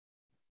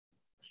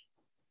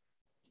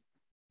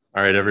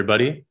All right,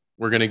 everybody,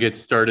 we're going to get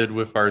started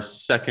with our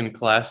second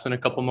class in a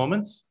couple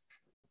moments.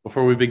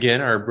 Before we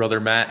begin, our brother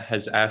Matt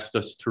has asked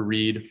us to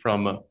read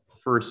from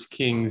 1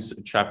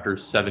 Kings chapter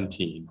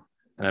 17.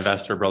 And I've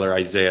asked our brother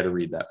Isaiah to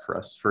read that for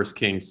us, 1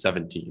 Kings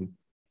 17.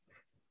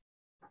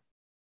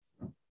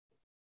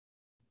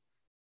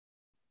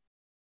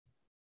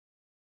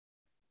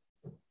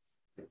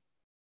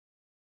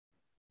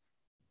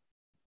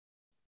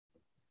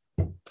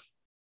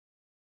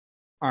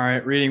 All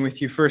right, reading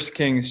with you 1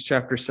 Kings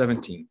chapter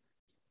 17.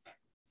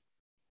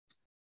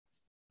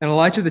 And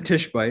Elijah the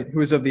Tishbite, who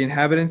was of the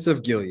inhabitants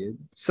of Gilead,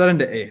 said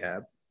unto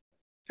Ahab,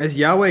 As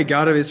Yahweh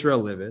God of Israel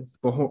liveth,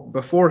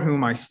 before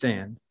whom I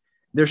stand,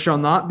 there shall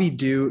not be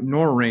dew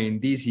nor rain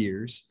these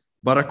years,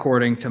 but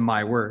according to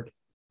my word.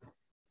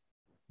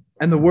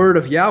 And the word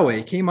of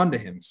Yahweh came unto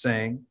him,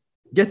 saying,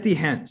 Get thee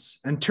hence,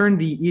 and turn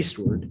thee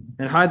eastward,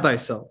 and hide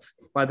thyself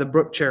by the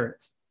brook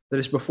Cherith, that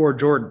is before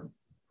Jordan.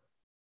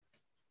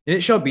 And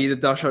it shall be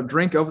that thou shalt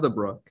drink of the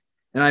brook,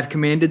 and I have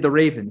commanded the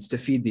ravens to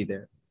feed thee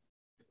there.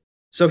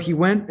 So he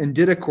went and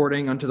did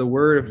according unto the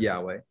word of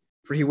Yahweh,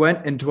 for he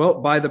went and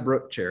dwelt by the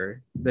brook Cherith,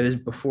 that is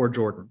before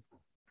Jordan.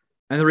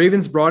 And the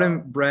ravens brought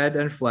him bread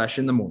and flesh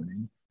in the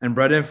morning, and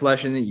bread and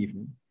flesh in the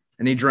evening,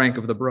 and he drank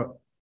of the brook.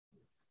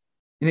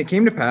 And it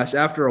came to pass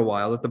after a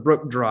while that the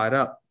brook dried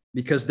up,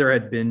 because there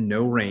had been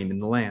no rain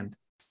in the land.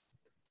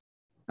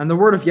 And the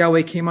word of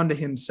Yahweh came unto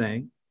him,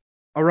 saying,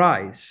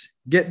 Arise,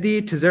 get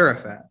thee to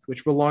Zarephath,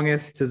 which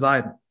belongeth to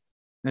Zidon,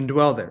 and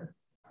dwell there.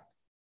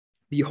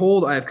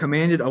 Behold, I have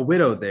commanded a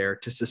widow there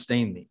to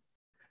sustain thee.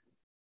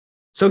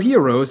 So he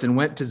arose and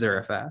went to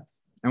Zarephath.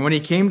 And when he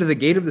came to the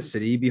gate of the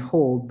city,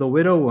 behold, the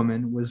widow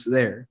woman was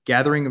there,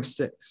 gathering of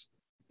sticks.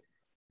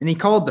 And he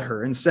called to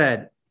her and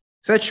said,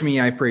 Fetch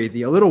me, I pray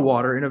thee, a little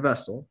water in a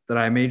vessel, that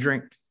I may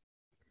drink.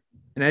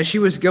 And as she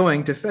was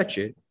going to fetch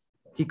it,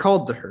 he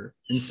called to her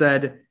and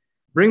said,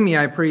 Bring me,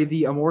 I pray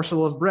thee, a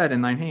morsel of bread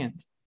in thine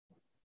hand.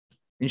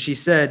 And she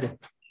said,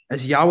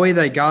 As Yahweh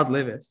thy God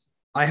liveth,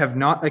 I have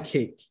not a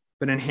cake,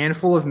 but an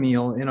handful of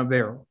meal in a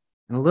barrel,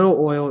 and a little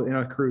oil in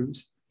a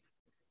cruse.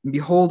 And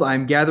behold, I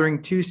am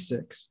gathering 2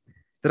 sticks,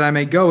 that I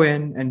may go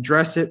in and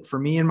dress it for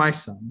me and my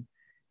son,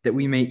 that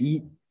we may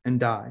eat and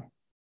die.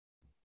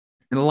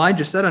 And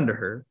Elijah said unto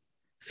her,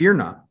 Fear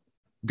not,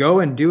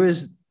 go and do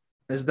as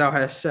thou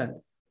hast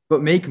said,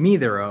 but make me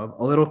thereof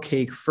a little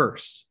cake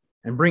first,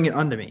 and bring it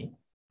unto me,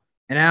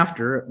 and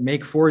after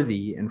make for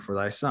thee and for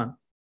thy son.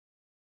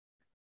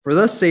 For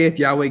thus saith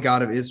Yahweh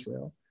God of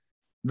Israel,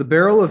 The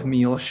barrel of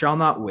meal shall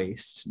not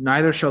waste,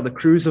 neither shall the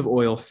cruse of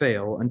oil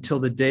fail, until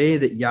the day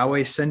that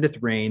Yahweh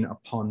sendeth rain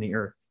upon the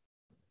earth.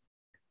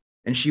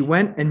 And she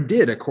went and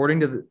did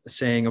according to the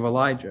saying of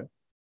Elijah,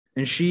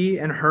 and she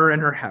and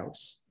her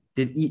house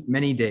did eat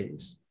many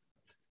days.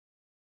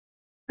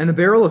 And the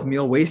barrel of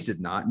meal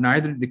wasted not,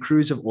 neither did the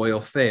cruse of oil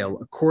fail,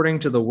 according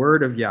to the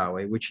word of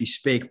Yahweh, which he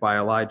spake by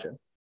Elijah.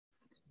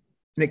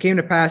 And it came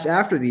to pass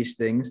after these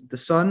things, that the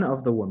son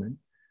of the woman,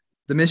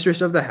 the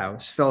mistress of the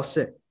house, fell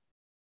sick.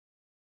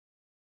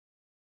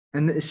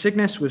 And the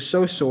sickness was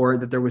so sore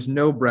that there was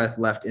no breath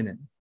left in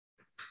him.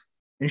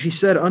 And she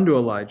said unto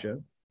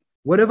Elijah,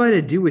 What have I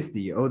to do with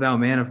thee, O thou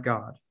man of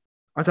God?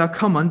 Art thou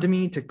come unto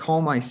me to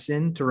call my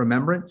sin to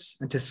remembrance,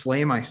 and to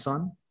slay my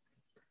son?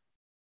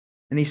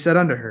 And he said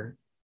unto her,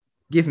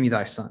 Give me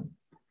thy son.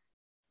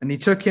 And he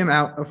took him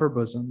out of her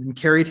bosom, and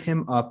carried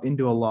him up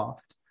into a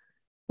loft,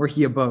 where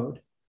he abode,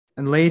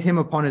 and laid him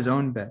upon his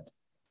own bed.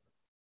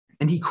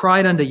 And he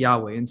cried unto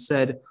Yahweh, and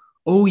said,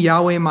 O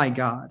Yahweh my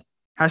God,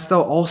 hast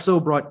thou also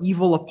brought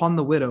evil upon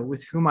the widow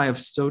with whom I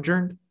have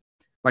sojourned,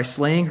 by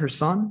slaying her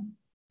son?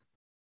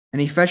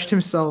 And he stretched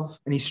himself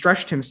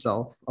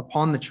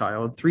upon the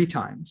child 3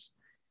 times,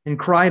 and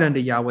cried unto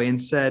Yahweh, and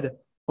said,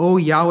 O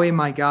Yahweh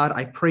my God,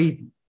 I pray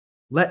thee,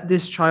 let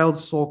this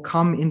child's soul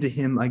come into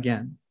him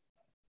again.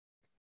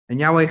 And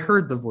Yahweh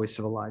heard the voice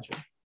of Elijah,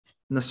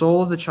 and the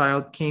soul of the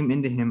child came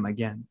into him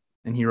again,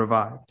 and he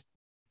revived.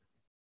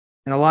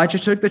 And Elijah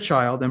took the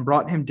child and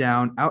brought him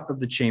down out of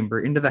the chamber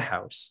into the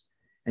house,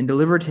 and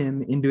delivered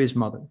him into his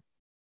mother.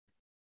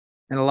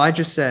 And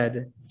Elijah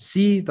said,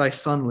 See, thy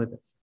son liveth.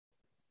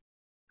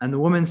 And the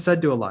woman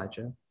said to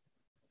Elijah,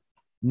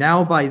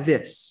 Now by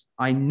this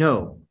I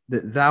know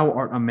that thou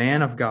art a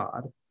man of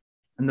God,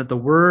 and that the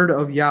word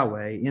of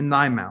Yahweh in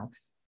thy mouth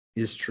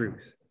is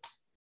truth.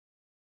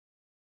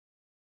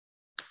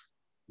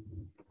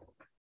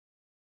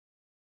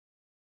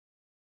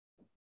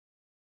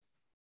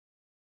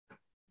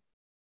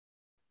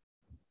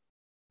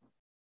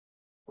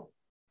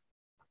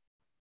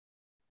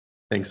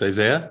 Thanks,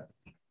 Isaiah.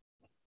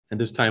 And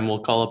this time we'll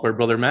call up our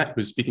brother Matt,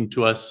 who's speaking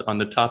to us on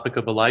the topic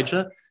of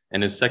Elijah,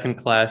 and his second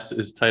class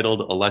is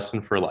titled A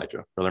Lesson for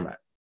Elijah. Brother Matt.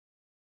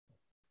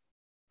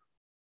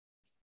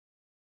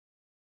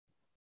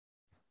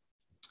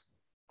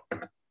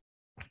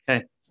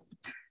 Okay,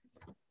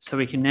 so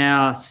we can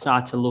now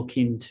start to look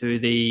into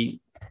the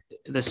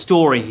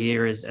story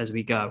here as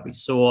we go. We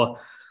saw,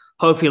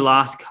 hopefully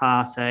last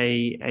class,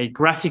 a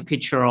graphic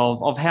picture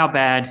of how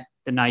bad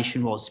the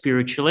nation was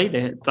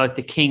spiritually, both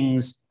the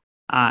kings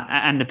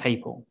and the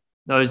people.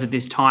 Those at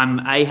this time,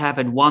 Ahab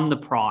had won the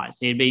prize.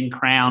 He had been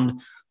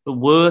crowned the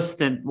worst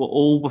that were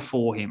all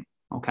before him.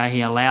 Okay,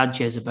 he allowed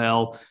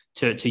Jezebel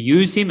to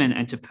use him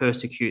and to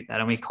persecute that.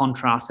 And we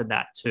contrasted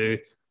that to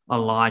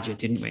Elijah,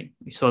 didn't we?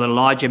 We saw that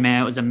Elijah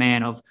was a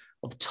man of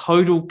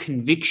total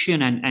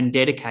conviction and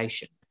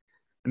dedication,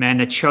 a man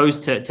that chose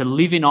to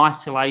live in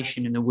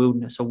isolation in the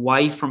wilderness,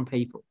 away from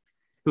people,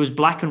 who was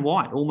black and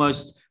white,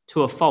 almost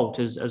to a fault,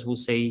 as we'll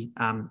see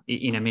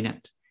in a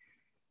minute.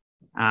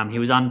 He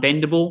was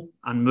unbendable,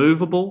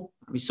 unmovable.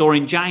 We saw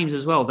in James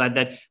as well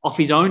that off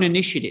his own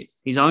initiative,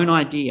 his own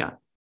idea,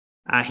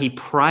 he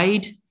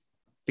prayed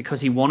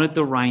because he wanted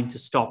the rain to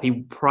stop. He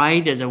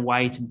prayed as a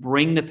way to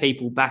bring the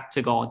people back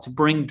to God, to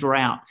bring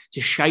drought, to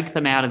shake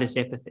them out of this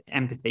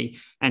empathy,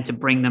 and to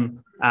bring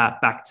them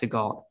back to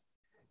God.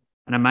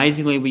 And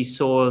amazingly, we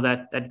saw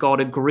that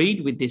God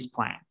agreed with this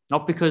plan,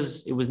 not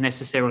because it was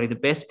necessarily the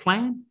best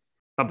plan,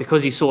 but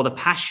because he saw the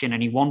passion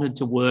and he wanted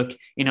to work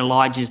in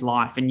Elijah's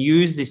life and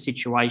use this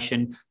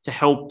situation to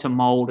help to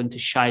mold and to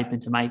shape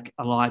and to make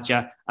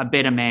Elijah a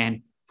better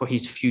man for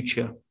his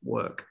future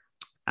work.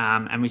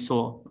 And we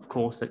saw, of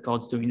course, that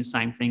God's doing the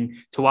same thing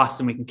to us,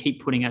 and we can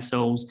keep putting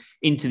ourselves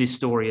into this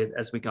story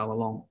as we go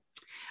along.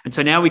 And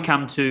so now we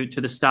come to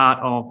the start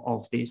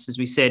of this. As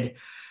we said,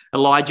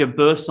 Elijah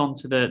bursts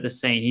onto the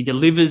scene. He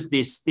delivers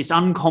this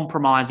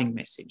uncompromising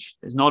message.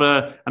 There's not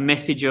a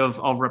message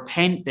of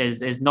repent.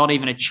 There's not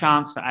even a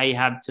chance for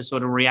Ahab to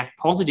sort of react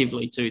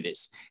positively to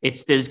this.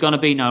 There's going to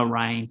be no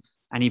rain,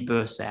 and he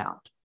bursts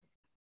out.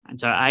 And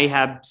so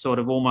Ahab sort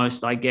of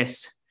almost, I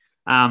guess,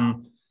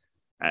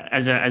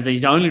 as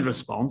his only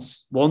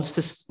response, wants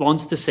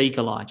to seek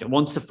Elijah,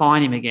 wants to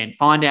find him again,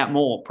 find out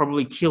more,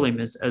 probably kill him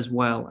as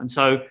well. And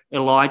so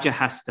Elijah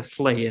has to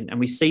flee. And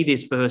we see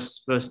this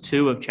verse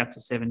 2 of chapter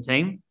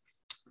 17.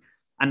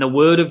 And the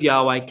word of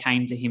Yahweh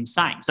came to him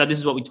saying. So this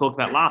is what we talked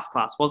about last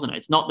class, wasn't it?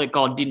 It's not that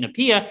God didn't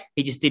appear.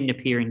 He just didn't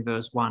appear in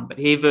verse 1. But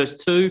here, verse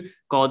 2,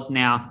 God's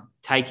now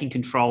taking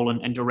control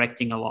and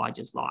directing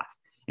Elijah's life.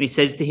 And he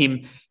says to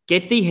him,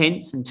 "Get thee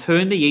hence and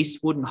turn thee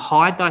eastward and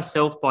hide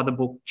thyself by the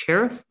brook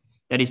Cherith,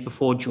 that is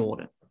before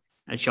Jordan.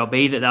 And it shall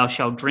be that thou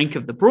shalt drink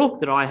of the brook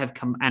that I have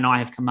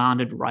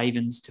commanded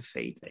ravens to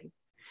feed thee."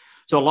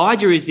 So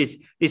Elijah is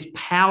this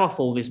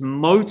powerful, this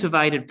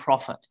motivated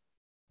prophet.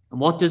 And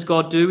what does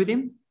God do with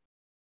him?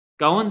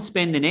 Go and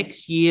spend the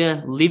next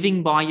year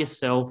living by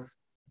yourself,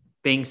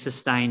 being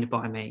sustained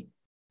by me.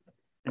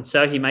 And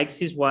so he makes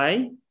his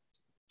way.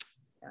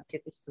 I'll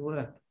get this to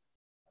work.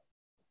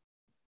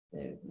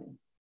 There we go.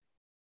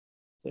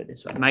 So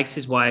this way, makes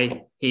his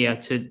way here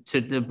to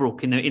the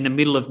brook in the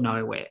middle of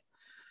nowhere.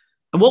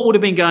 And what would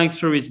have been going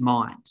through his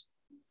mind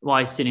while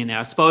he's sitting there?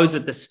 I suppose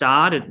at the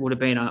start it would have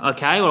been,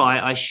 okay, well,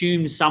 I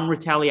assume some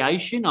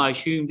retaliation. I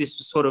assume this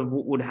sort of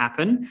would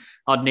happen.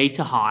 I'd need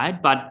to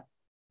hide. But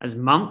as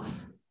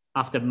month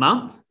after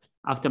month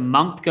after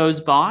month goes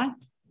by,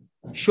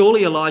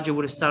 surely Elijah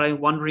would have started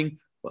wondering,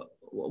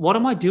 what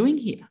am I doing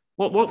here?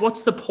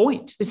 What's the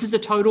point? This is a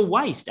total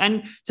waste.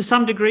 And to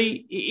some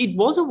degree, it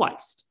was a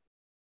waste.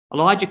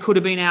 Elijah could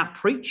have been out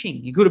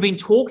preaching. He could have been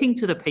talking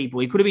to the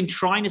people. He could have been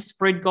trying to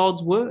spread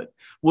God's word,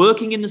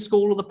 working in the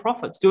school of the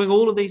prophets, doing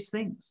all of these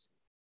things.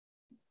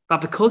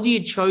 But because he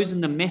had chosen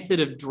the method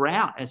of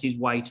drought as his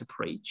way to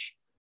preach,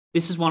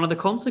 this is one of the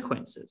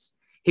consequences.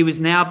 He was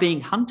now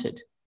being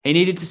hunted. He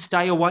needed to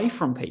stay away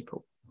from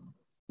people.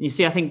 And you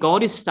see, I think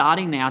God is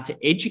starting now to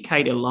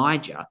educate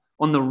Elijah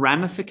on the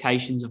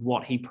ramifications of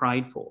what he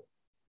prayed for.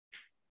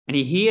 And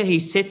he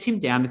sets him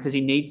down because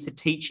he needs to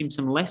teach him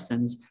some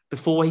lessons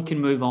before he can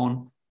move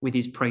on with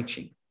his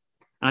preaching.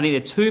 And I think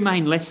there are two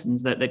main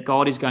lessons that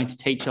God is going to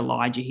teach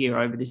Elijah here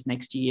over this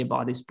next year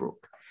by this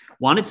brook.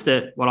 One, it's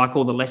what I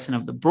call the lesson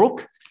of the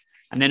brook,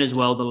 and then as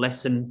well the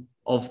lesson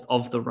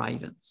of the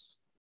ravens.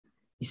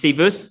 You see,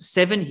 verse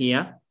 7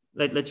 here,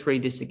 let's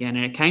read this again.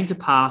 "And it came to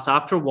pass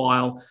after a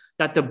while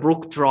that the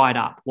brook dried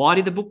up." Why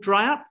did the brook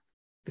dry up?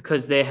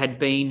 Because there had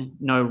been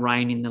no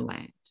rain in the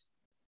land.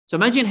 So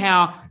imagine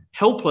how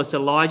helpless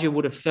Elijah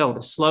would have felt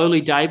as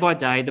slowly, day by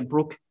day, the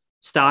brook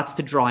starts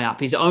to dry up.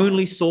 His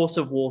only source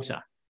of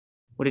water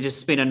would have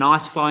just been a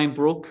nice flowing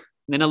brook,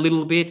 and then a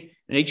little bit,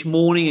 and each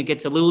morning it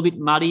gets a little bit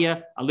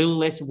muddier, a little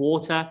less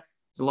water.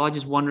 As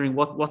Elijah's wondering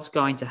what's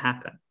going to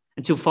happen,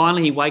 until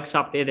finally he wakes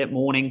up there that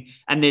morning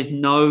and there's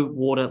no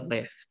water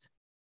left.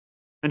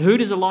 And who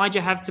does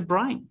Elijah have to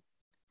blame?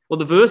 Well,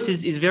 the verse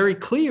is very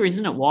clear,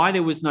 isn't it? Why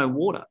there was no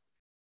water.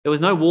 There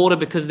was no water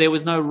because there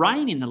was no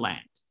rain in the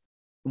land.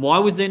 Why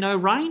was there no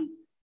rain?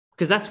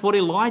 Because that's what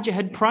Elijah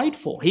had prayed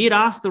for. He had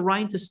asked the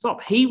rain to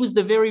stop. He was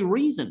the very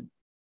reason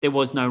there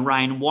was no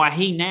rain, why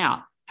he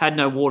now had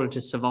no water to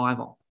survive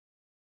on.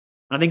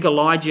 And I think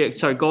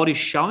God is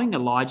showing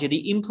Elijah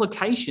the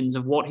implications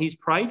of what he's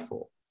prayed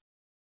for.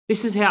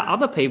 This is how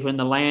other people in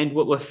the land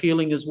were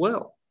feeling as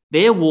well.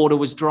 Their water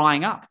was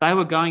drying up. They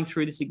were going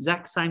through this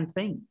exact same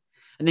thing.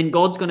 And then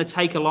God's going to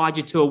take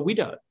Elijah to a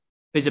widow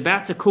who's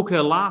about to cook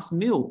her last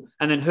meal,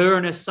 and then her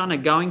and her son are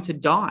going to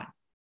die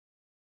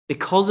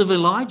because of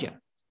Elijah.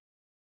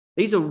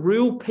 These are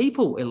real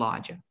people,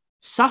 Elijah,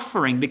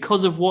 suffering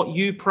because of what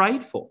you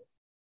prayed for.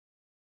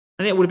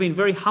 And it would have been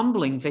very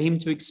humbling for him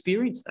to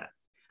experience that.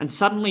 And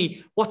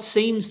suddenly, what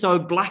seemed so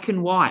black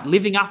and white,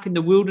 living up in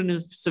the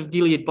wilderness of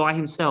Gilead by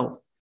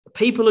himself, the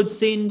people had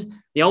sinned.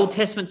 The Old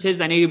Testament says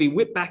they need to be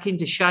whipped back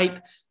into shape.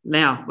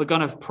 Now, we're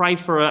going to pray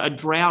for a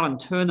drought and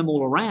turn them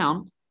all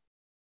around.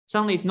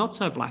 Suddenly, it's not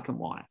so black and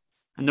white.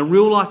 And the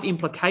real life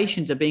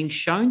implications are being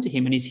shown to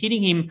him and is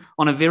hitting him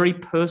on a very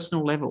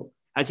personal level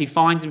as he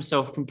finds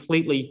himself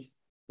completely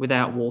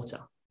without water.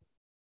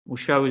 We'll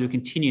show as we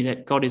continue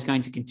that God is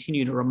going to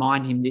continue to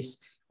remind him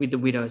this with the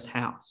widow's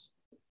house.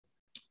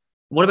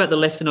 What about the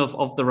lesson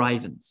of the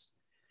ravens?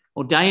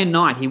 Well, day and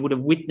night, he would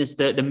have witnessed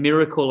the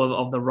miracle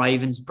of the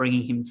ravens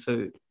bringing him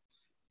food.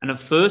 And at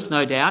first,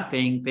 no doubt,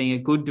 being a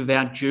good,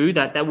 devout Jew,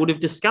 that would have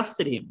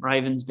disgusted him,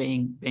 ravens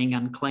being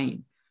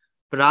unclean.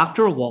 But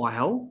after a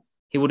while,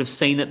 he would have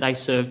seen that they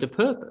served a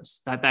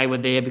purpose, that they were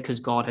there because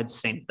God had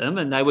sent them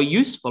and they were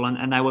useful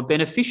and they were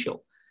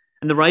beneficial.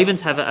 And the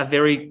ravens have a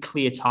very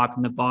clear type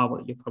in the Bible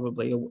that you're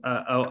probably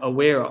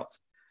aware of.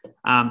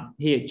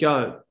 Here,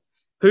 Job.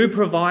 Who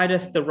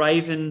provideth the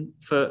raven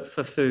for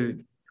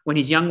food? When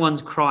his young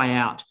ones cry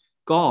out,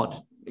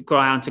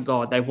 cry unto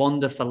God, they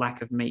wander for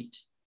lack of meat.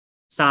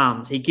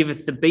 Psalms, he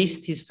giveth the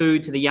beast his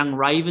food to the young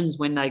ravens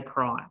when they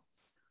cry.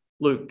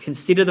 Luke,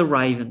 consider the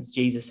ravens,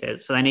 Jesus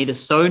says, for they neither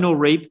sow nor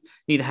reap,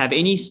 neither have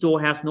any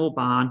storehouse nor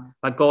barn,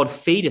 but God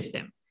feedeth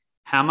them.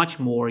 How much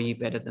more are you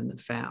better than the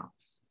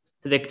fowls?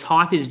 So the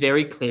type is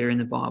very clear in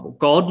the Bible.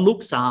 God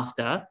looks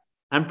after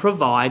and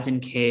provides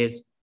and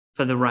cares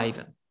for the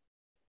raven.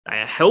 They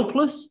are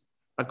helpless,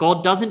 but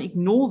God doesn't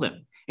ignore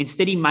them.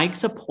 Instead, he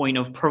makes a point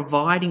of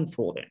providing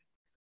for them.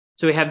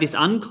 So we have this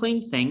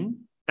unclean thing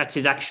that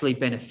is actually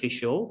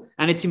beneficial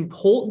and it's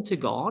important to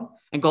God.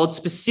 And God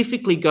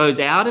specifically goes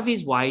out of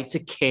his way to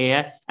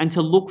care and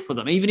to look for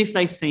them, even if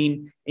they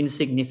seem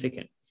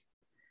insignificant.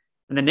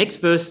 And the next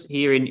verse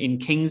here in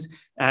Kings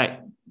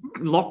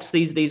locks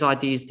these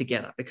ideas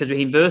together, because we're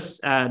in verse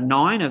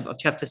 9 of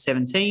chapter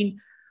 17.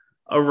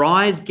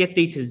 Arise, get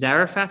thee to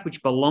Zarephath,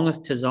 which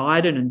belongeth to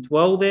Zidon, and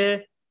dwell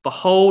there.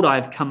 Behold, I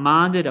have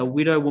commanded a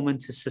widow woman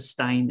to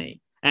sustain thee.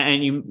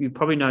 And you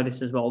probably know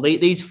this as well.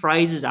 These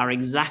phrases are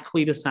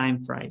exactly the same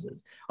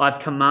phrases. I've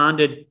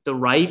commanded the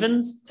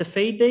ravens to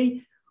feed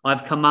thee.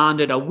 I've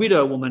commanded a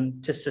widow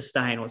woman to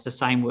sustain, or it's the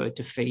same word,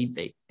 to feed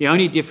thee. The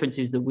only difference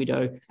is the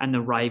widow and the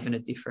raven are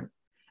different.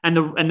 And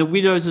the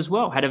widows as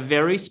well had a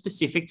very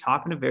specific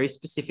type and a very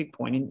specific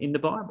point in the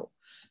Bible.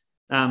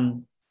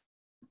 Let's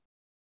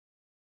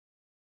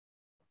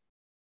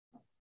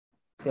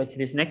go to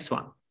this next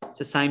one. It's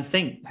the same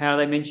thing. How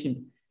they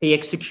mentioned, he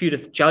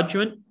executeth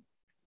judgment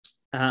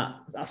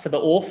for the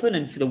orphan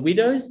and for the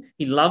widows.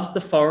 He loves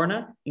the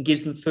foreigner and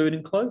gives them food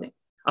and clothing.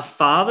 A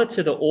father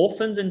to the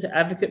orphans and to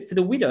advocate for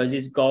the widows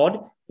is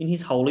God in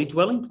his holy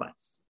dwelling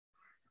place.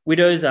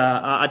 Widows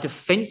are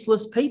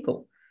defenseless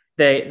people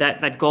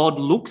that God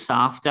looks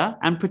after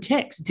and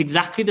protects. It's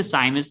exactly the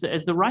same as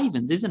the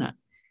ravens, isn't it?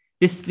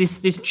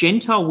 This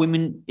Gentile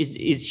woman,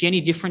 is she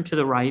any different to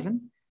the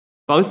raven?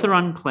 Both are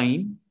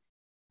unclean.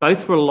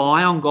 Both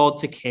rely on God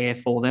to care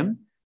for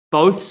them.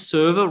 Both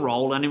serve a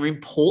role and are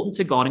important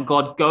to God, and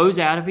God goes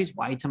out of his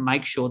way to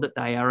make sure that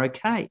they are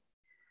okay.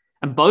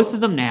 And both of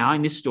them now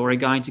in this story are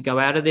going to go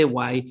out of their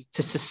way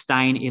to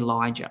sustain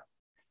Elijah.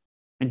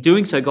 And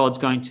doing so, God's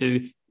going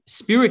to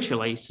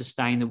spiritually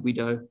sustain the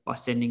widow by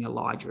sending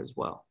Elijah as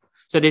well.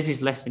 So there's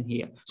this lesson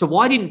here. So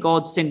why didn't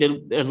God send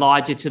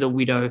Elijah to the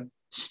widow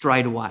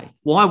straight away?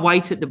 Why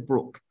wait at the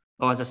brook?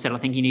 Well, as I said, I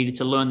think he needed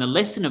to learn the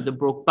lesson of the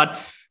brook, but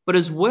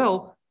as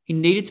well, he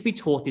needed to be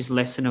taught this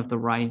lesson of the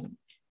raven.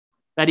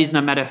 That is,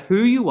 no matter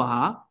who you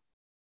are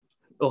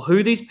or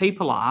who these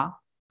people are,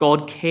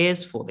 God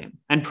cares for them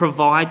and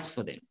provides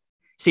for them.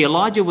 See,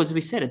 Elijah was,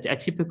 we said, a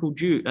typical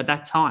Jew at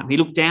that time. He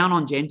looked down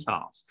on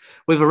Gentiles.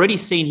 We've already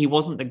seen he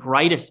wasn't the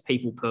greatest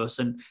people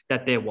person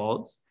that there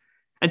was.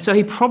 And so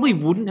he probably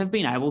wouldn't have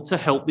been able to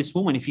help this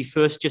woman if he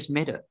first just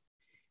met her.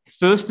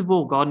 First of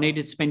all, God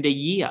needed to spend a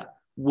year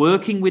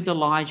working with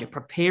Elijah,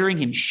 preparing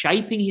him,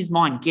 shaping his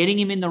mind, getting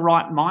him in the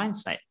right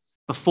mindset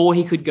before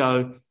he could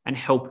go and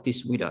help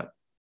this widow.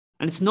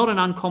 And it's not an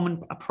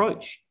uncommon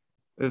approach.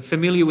 We're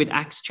familiar with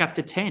Acts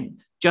chapter 10.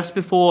 Just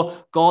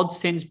before God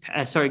sends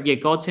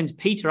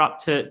Peter up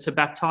to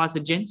baptize the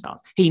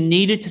Gentiles. He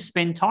needed to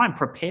spend time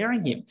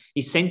preparing him.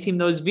 He sent him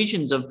those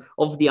visions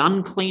of the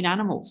unclean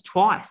animals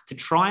twice to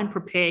try and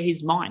prepare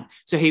his mind.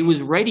 So he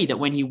was ready that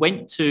when he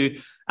went to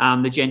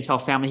the Gentile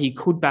family, he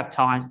could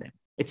baptize them.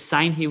 It's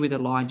same here with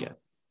Elijah.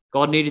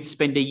 God needed to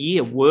spend a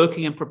year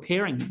working and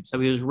preparing him. So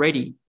he was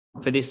ready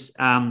for this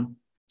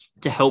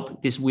to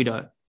help this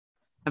widow.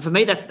 And for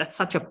me, that's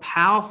such a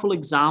powerful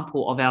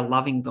example of our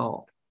loving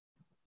God.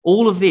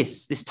 All of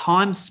this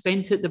time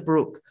spent at the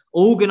brook,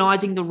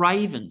 organizing the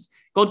ravens.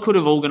 God could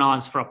have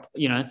organized for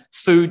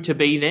food to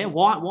be there.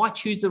 Why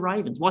choose the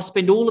ravens? Why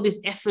spend all of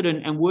this effort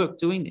and work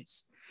doing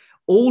this?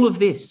 All of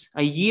this,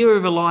 a year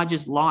of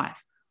Elijah's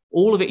life,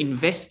 all of it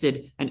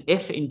invested an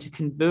effort into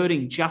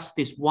converting just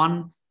this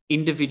one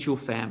individual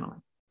family.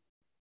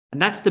 And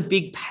that's the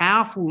big,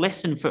 powerful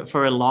lesson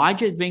for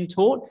Elijah being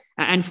taught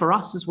and for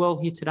us as well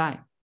here today.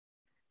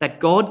 that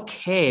God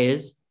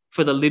cares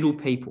for the little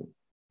people.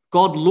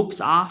 God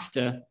looks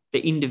after the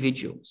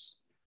individuals.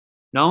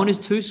 No one is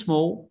too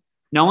small.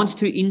 No one's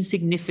too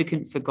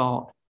insignificant for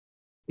God.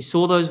 We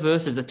saw those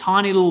verses, the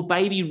tiny little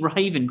baby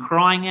raven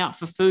crying out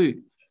for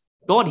food.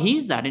 God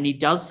hears that and he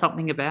does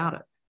something about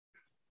it.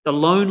 The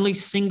lonely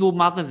single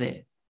mother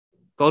there,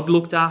 God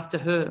looked after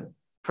her,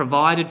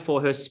 provided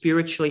for her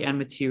spiritually and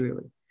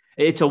materially.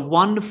 It's a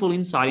wonderful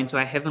insight into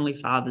our Heavenly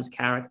Father's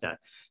character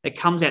that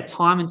comes out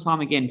time and time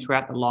again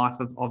throughout the life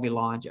of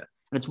Elijah.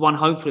 And it's one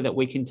hopefully that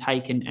we can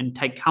take and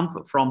take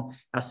comfort from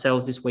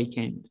ourselves this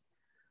weekend.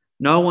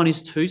 No one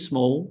is too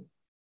small.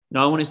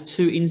 No one is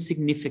too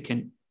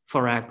insignificant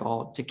for our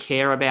God to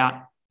care about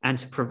and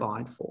to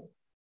provide for.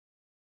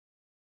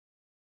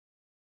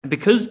 And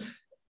because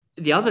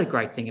the other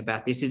great thing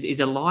about this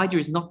is Elijah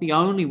is not the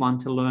only one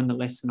to learn the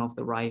lesson of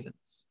the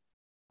ravens.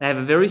 They have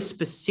a very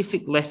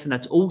specific lesson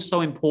that's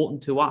also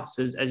important to us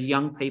as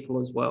young people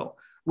as well.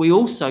 We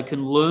also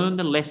can learn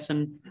the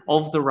lesson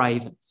of the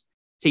ravens.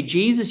 See,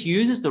 Jesus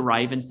uses the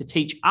ravens to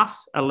teach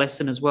us a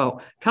lesson as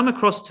well. Come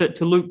across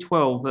to Luke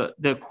 12,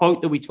 the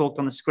quote that we talked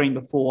on the screen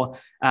before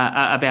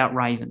about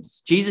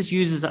ravens. Jesus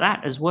uses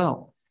that as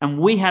well. And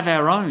we have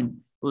our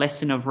own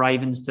lesson of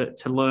ravens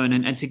to learn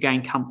and to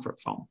gain comfort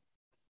from.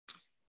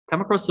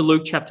 Come across to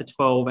Luke chapter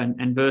 12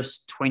 and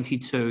verse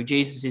 22.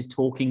 Jesus is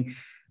talking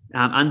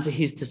unto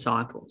his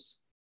disciples.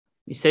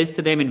 He says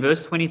to them in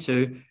verse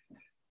 22,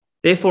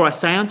 "Therefore I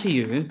say unto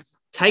you,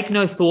 take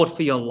no thought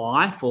for your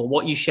life or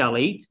what you shall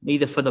eat,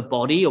 neither for the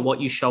body or what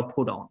you shall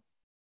put on.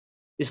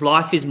 This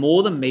life is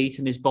more than meat,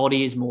 and this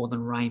body is more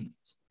than raiment.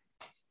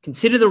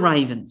 Consider the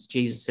ravens,"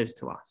 Jesus says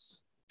to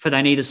us, "for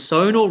they neither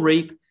sow nor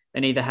reap, they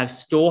neither have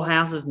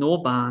storehouses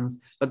nor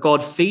barns, but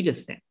God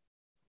feedeth them.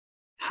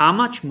 How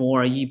much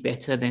more are ye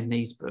better than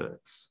these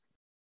birds?"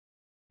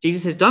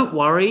 Jesus says, don't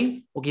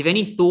worry or give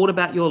any thought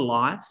about your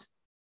life.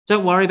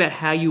 Don't worry about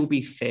how you will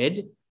be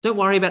fed. Don't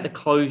worry about the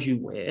clothes you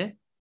wear.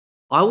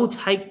 I will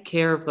take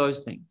care of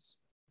those things.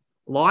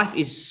 Life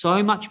is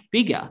so much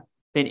bigger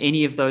than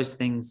any of those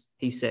things,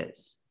 he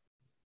says.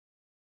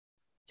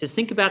 He says,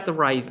 think about the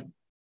raven.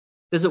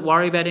 Does it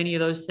worry about any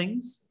of those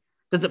things?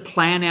 Does it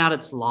plan out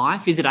its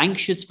life? Is it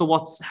anxious for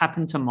what's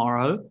happened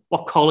tomorrow?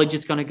 What college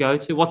it's going to go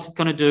to? What's it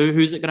going to do?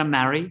 Who's it going to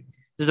marry?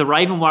 Does the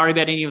raven worry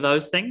about any of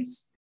those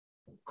things?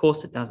 Of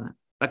course it doesn't.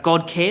 But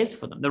God cares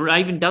for them. The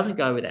raven doesn't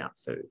go without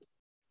food.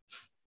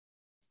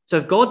 So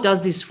if God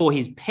does this for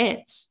his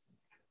pets,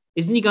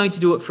 isn't he going to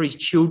do it for his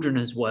children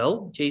as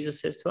well? Jesus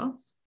says to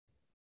us.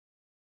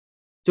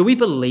 Do we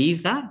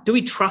believe that? Do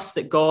we trust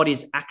that God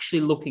is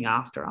actually looking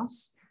after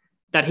us?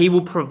 That he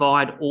will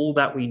provide all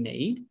that we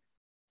need?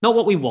 Not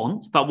what we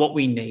want, but what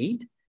we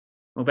need.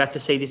 We're about to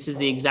see this is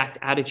the exact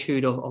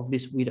attitude of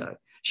this widow.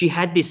 She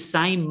had this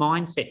same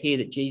mindset here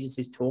that Jesus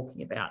is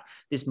talking about,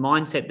 this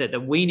mindset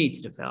that we need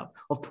to develop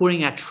of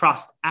putting our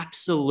trust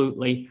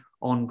absolutely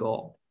on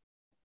God.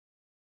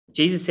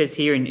 Jesus says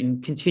here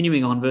in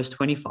continuing on verse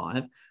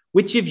 25,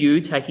 which of you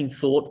taking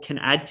thought can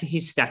add to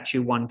his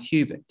stature 1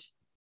 cubit?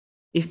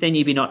 If then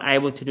ye be not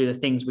able to do the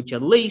things which are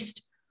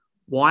least,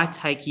 why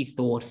take ye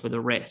thought for the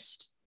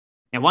rest?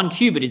 Now, 1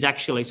 cubit is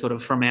actually sort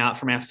of from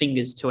our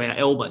fingers to our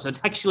elbow. So it's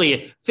actually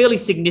a fairly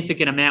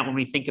significant amount when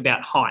we think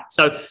about height.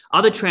 So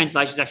other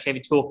translations actually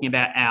have talking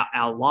about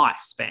our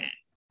lifespan.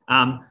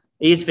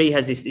 ESV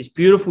has this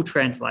beautiful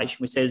translation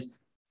which says,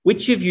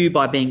 which of you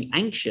by being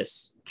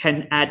anxious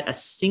can add a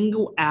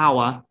single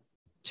hour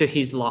to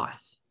his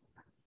life?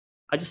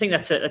 I just think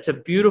that's a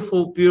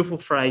beautiful, beautiful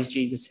phrase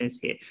Jesus says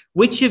here.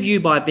 Which of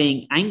you by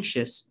being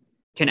anxious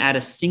can add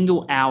a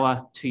single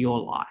hour to your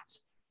life?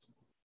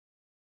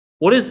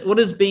 What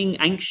is being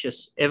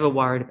anxious ever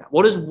worried about?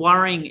 What is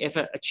worrying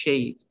ever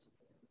achieved?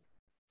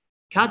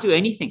 Can't do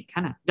anything,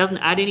 can it? It doesn't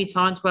add any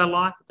time to our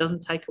life. It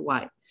doesn't take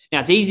away.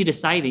 Now, it's easy to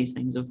say these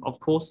things. Of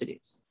course it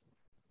is.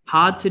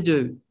 Hard to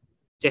do,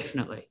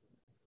 definitely.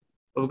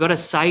 But we've got to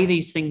say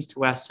these things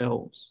to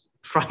ourselves.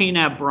 Train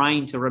our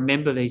brain to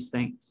remember these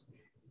things.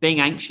 Being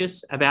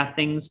anxious about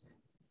things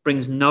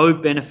brings no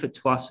benefit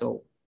to us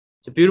all.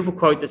 It's a beautiful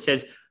quote that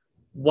says,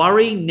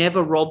 worry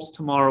never robs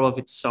tomorrow of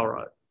its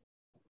sorrow.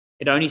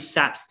 It only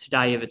saps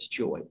today of its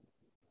joy.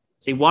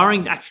 See,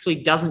 worrying actually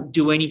doesn't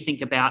do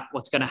anything about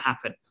what's going to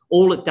happen.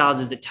 All it does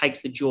is it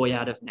takes the joy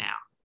out of now.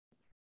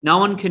 No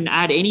one can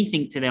add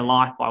anything to their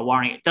life by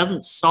worrying. It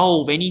doesn't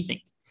solve anything.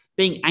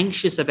 Being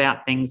anxious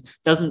about things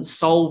doesn't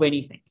solve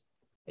anything.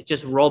 It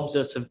just robs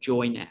us of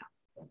joy now.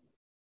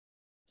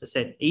 As I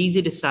said,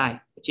 easy to say,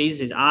 but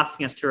Jesus is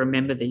asking us to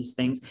remember these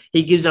things.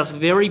 He gives us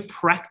very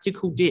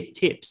practical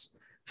tips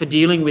for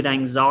dealing with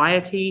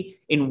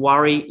anxiety and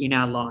worry in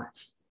our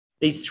life.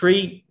 These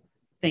 3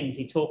 things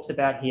he talks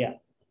about here.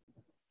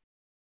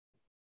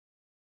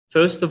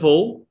 First of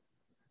all,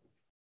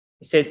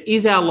 he says,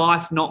 is our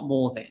life not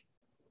more than?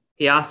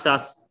 He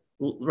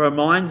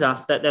reminds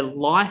us that the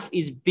life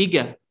is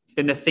bigger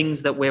than the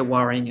things that we're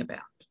worrying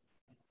about.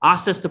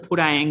 Asks us to put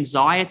our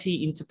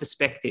anxiety into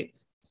perspective.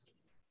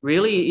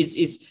 Really,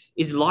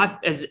 is life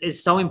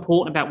is so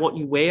important about what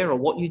you wear or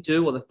what you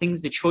do or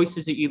the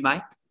choices that you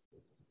make?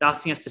 It's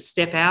asking us to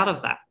step out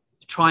of that,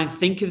 to try and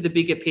think of the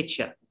bigger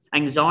picture.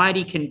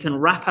 Anxiety can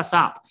wrap us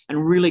up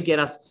and really get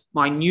us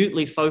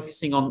minutely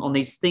focusing on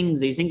these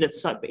things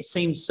that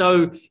seem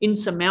so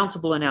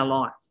insurmountable in our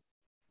life.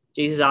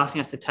 Jesus is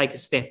asking us to take a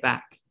step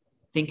back,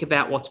 think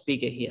about what's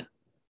bigger here.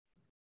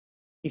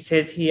 He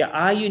says here,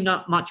 are you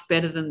not much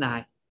better than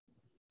they?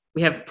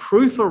 We have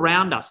proof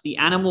around us, the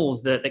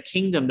animals, the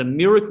kingdom, the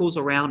miracles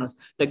around us,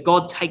 that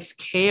God takes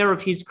care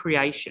of his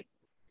creation.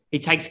 He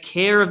takes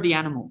care of the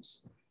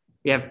animals.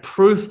 We have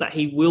proof that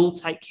he will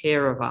take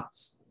care of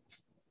us.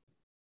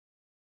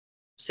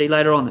 See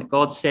later on that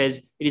God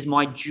says, it is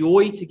my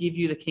joy to give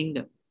you the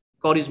kingdom.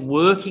 God is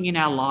working in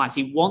our lives.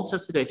 He wants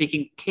us to do. If he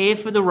can care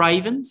for the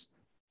ravens,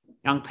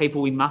 young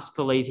people, we must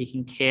believe he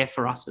can care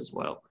for us as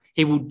well.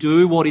 He will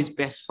do what is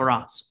best for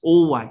us,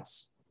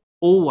 always,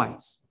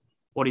 always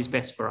what is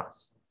best for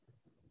us.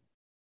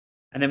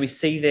 And then we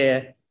see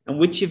there, and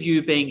which of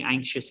you being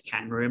anxious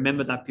can?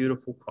 Remember that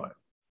beautiful quote.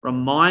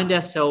 Remind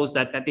ourselves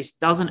that this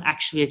doesn't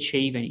actually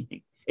achieve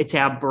anything. It's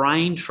our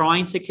brain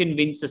trying to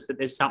convince us that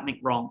there's something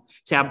wrong.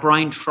 It's our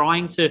brain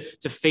trying to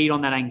feed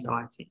on that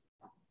anxiety,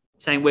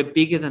 saying we're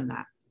bigger than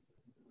that.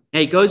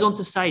 Now he goes on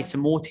to say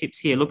some more tips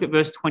here. Look at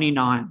verse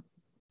 29.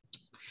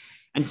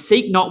 And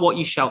seek not what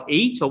you shall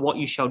eat or what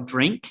you shall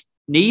drink,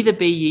 neither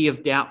be ye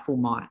of doubtful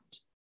mind.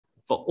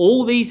 For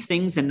all these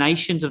things the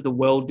nations of the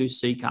world do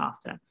seek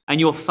after, and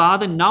your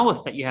Father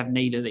knoweth that you have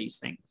need of these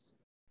things.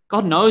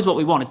 God knows what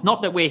we want. It's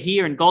not that we're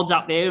here and God's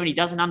up there and he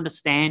doesn't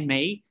understand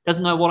me,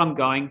 doesn't know what I'm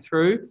going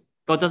through.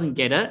 God doesn't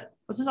get it.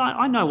 God says,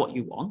 I know what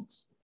you want.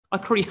 I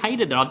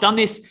created it. I've done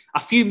this a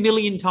few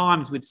million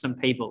times with some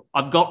people.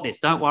 I've got this.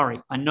 Don't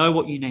worry. I know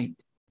what you need.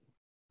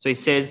 So he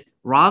says,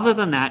 rather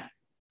than that,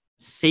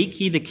 seek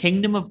ye the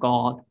kingdom of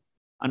God,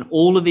 and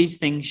all of these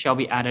things shall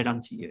be added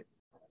unto you.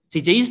 See,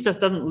 Jesus just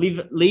doesn't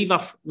leave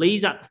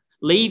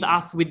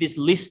us with this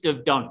list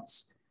of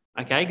don'ts,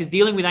 okay? Because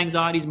dealing with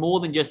anxiety is more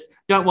than just,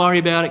 don't worry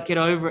about it, get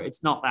over it.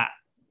 It's not that.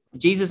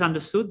 Jesus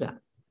understood that.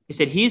 He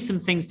said, here's some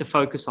things to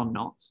focus on,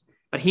 not,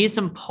 but here's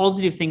some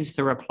positive things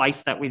to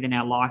replace that with in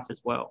our life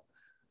as well.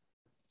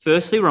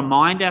 Firstly,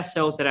 remind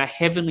ourselves that our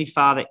Heavenly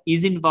Father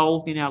is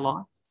involved in our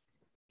life.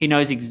 He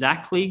knows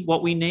exactly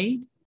what we need,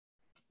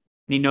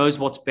 and he knows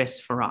what's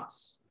best for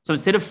us. So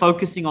instead of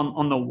focusing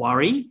on the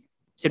worry, he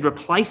said,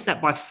 replace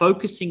that by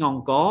focusing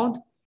on God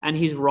and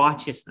his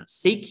righteousness.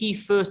 Seek ye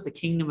first the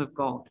kingdom of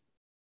God,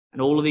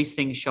 and all of these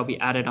things shall be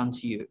added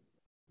unto you.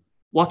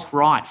 What's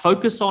right?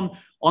 Focus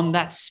on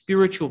that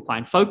spiritual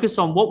plane. Focus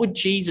on what would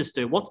Jesus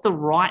do? What's the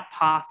right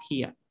path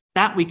here?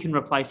 That we can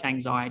replace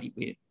anxiety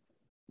with.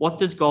 What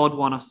does God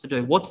want us to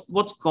do?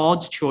 What's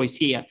God's choice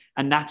here?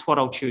 And that's what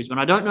I'll choose. When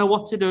I don't know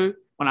what to do,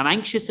 when I'm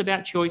anxious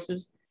about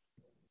choices,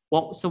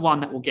 what's the one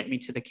that will get me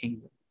to the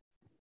kingdom?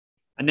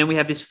 And then we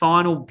have this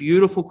final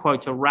beautiful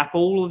quote to wrap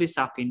all of this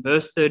up in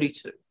verse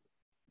 32.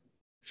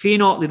 Fear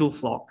not, little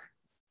flock.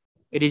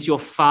 It is your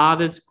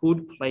Father's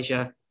good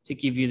pleasure to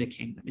give you the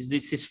kingdom. Is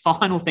this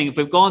final thing? If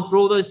we've gone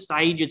through all those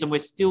stages and we're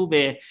still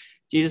there,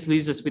 Jesus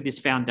leaves us with this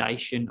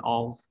foundation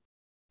of,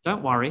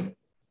 don't worry.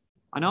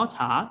 I know it's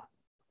hard.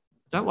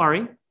 Don't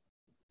worry.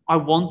 I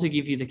want to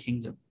give you the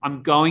kingdom.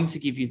 I'm going to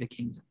give you the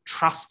kingdom.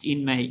 Trust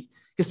in me.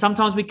 Because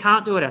sometimes we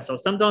can't do it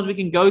ourselves. Sometimes we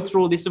can go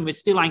through all this and we're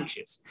still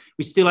anxious.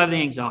 We still have the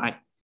anxiety.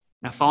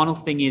 Our final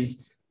thing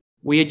is,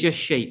 we are just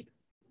sheep.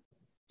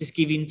 Just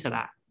give in to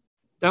that.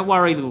 Don't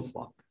worry, little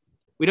flock.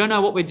 We don't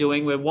know what we're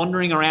doing. We're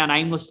wandering around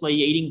aimlessly,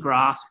 eating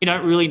grass. We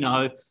don't really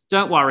know.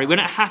 Don't worry. We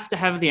don't have to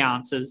have the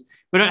answers.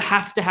 We don't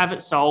have to have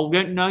it solved.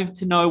 We don't have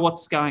to know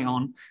what's going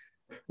on.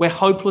 We're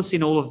hopeless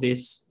in all of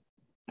this.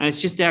 And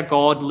it's just our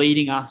God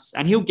leading us.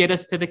 And he'll get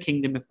us to the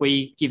kingdom if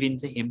we give in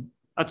to him.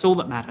 That's all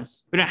that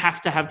matters. We don't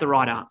have to have the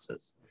right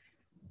answers.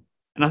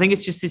 And I think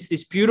it's just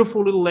this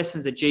beautiful little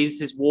lessons that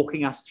Jesus is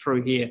walking us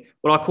through here,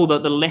 what I call the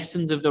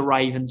lessons of the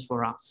ravens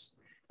for us.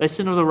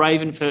 Lesson of the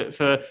raven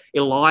for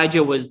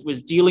Elijah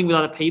was dealing with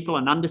other people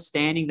and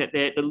understanding that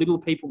the little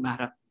people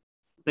matter.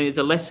 There's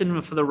a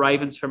lesson for the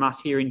ravens from us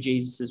here in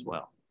Jesus as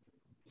well.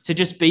 To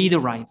just be the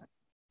raven,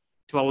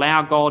 to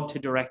allow God to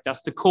direct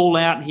us, to call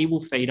out and he will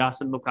feed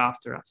us and look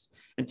after us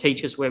and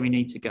teach us where we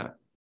need to go.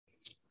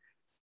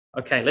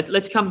 Okay,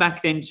 let's come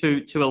back then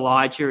to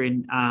Elijah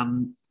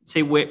and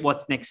see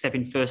what's next step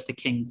in 1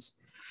 Kings.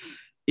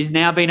 He's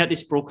now been at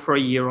this brook for a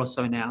year or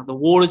so now. The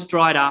water's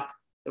dried up.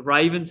 The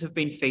ravens have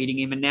been feeding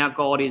him, and now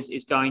God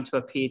is going to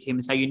appear to him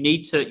and say, you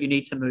need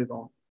to move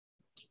on.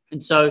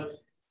 And so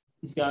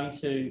he's going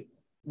to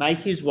make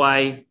his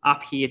way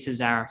up here to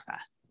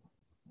Zarephath.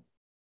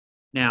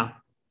 Now,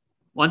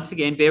 once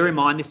again, bear in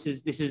mind, this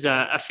is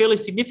a fairly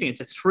significant.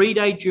 It's a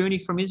 3-day journey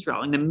from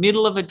Israel in the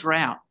middle of a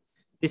drought.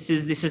 This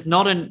is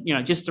not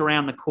just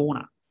around the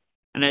corner.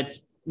 And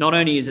it's not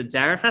only is it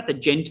Zarephath, a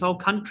Gentile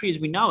country, as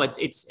we know,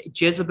 it's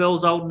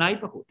Jezebel's old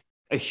neighborhood,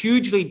 a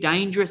hugely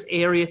dangerous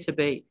area to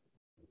be.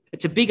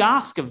 It's a big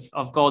ask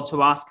of God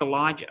to ask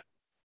Elijah.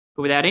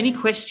 But without any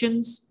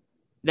questions,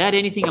 without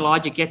anything,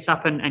 Elijah gets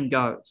up and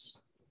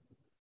goes.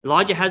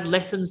 Elijah has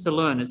lessons to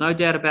learn. There's no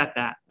doubt about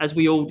that, as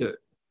we all do.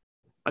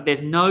 but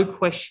there's no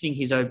questioning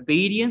his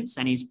obedience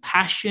and his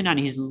passion and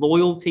his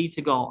loyalty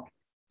to God.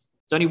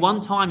 There's only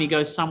one time he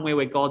goes somewhere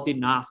where God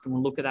didn't ask, and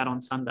we'll look at that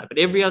on Sunday. But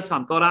every other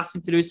time God asks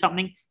him to do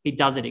something, he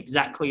does it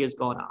exactly as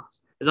God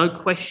asks. There's no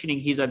questioning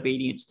his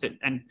obedience to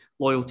and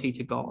loyalty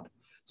to God.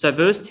 So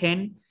verse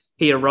 10,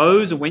 he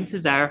arose and went to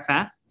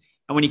Zarephath,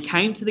 and when he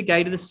came to the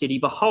gate of the city,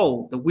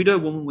 behold, the widow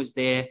woman was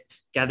there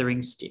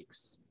gathering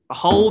sticks.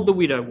 Behold the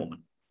widow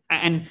woman.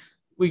 And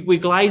we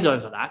glaze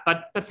over that,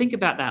 but think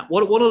about that.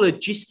 What a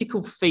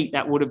logistical feat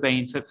that would have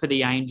been for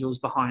the angels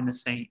behind the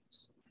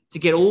scenes to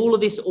get all of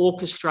this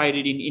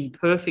orchestrated in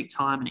perfect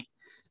timing.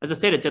 As I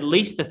said, it's at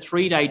least a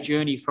 3-day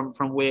journey from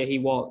where he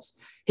was.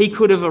 He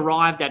could have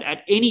arrived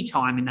at any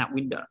time in that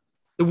window.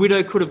 The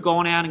widow could have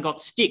gone out and got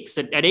sticks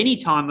at any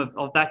time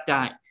of that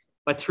day.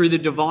 But through the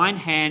divine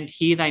hand,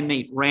 here they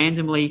meet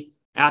randomly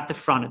out the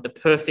front at the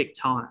perfect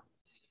time.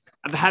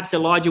 And perhaps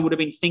Elijah would have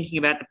been thinking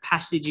about the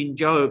passage in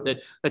Job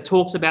that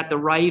talks about the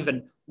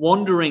raven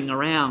wandering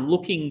around,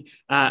 looking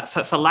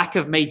for lack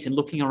of meat and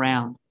looking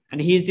around. And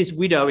here's this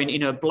widow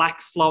in her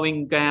black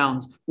flowing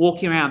gowns,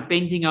 walking around,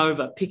 bending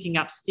over, picking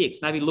up sticks,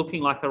 maybe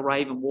looking like a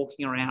raven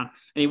walking around.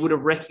 And he would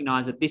have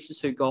recognized that this is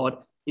who God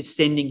is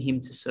sending him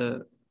to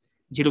serve.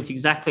 And she looked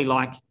exactly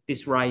like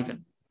this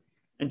raven.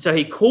 And so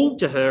he called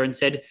to her and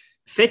said,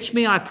 "Fetch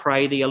me, I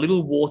pray thee, a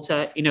little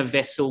water in a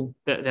vessel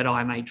that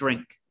I may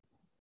drink."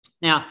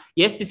 Now,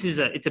 yes,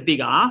 it's a big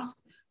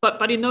ask,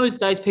 but in those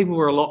days, people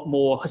were a lot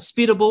more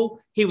hospitable.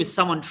 Here was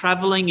someone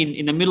traveling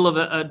in the middle of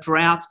a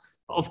drought.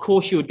 Of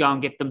course, you would go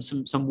and get them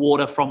some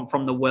water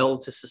from the well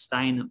to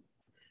sustain them.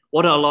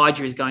 What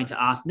Elijah is going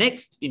to ask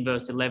next in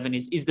verse 11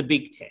 is the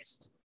big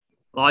test.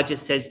 Elijah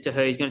says to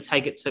her, he's going to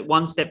take it to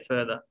one step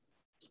further.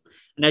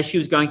 And as she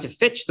was going to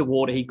fetch the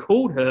water, he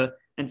called her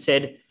and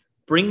said,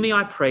 "Bring me,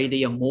 I pray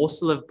thee, a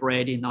morsel of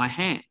bread in thy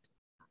hand."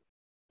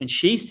 And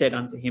she said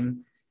unto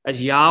him,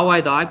 "As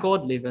Yahweh thy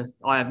God liveth,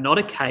 I have not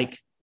a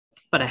cake,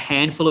 but a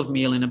handful of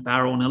meal in a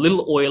barrel and a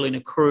little oil in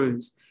a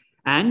cruse.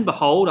 And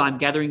behold, I am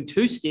gathering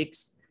 2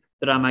 sticks,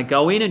 that I may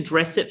go in and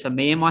dress it for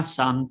me and my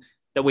son,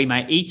 that we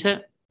may eat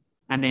it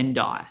and then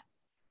die."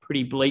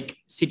 Pretty bleak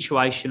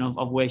situation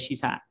of where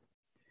she's at.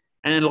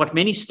 And then, like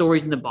many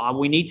stories in the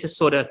Bible, we need to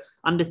sort of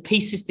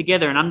piece this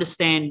together and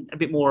understand a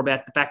bit more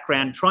about the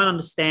background, try and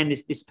understand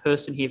this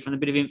person here from the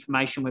bit of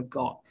information we've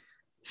got.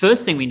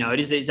 First thing we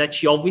notice is that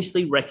she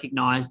obviously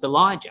recognized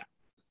Elijah.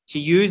 She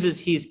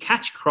uses his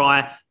catch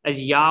cry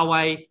as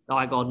Yahweh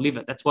thy God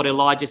liveth. That's what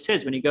Elijah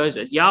says when he goes,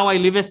 "As Yahweh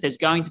liveth, there's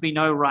going to be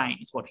no rain,"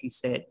 is what he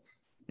said.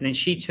 And then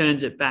she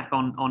turns it back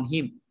on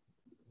him.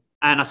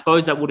 And I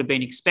suppose that would have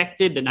been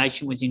expected. The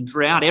nation was in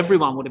drought.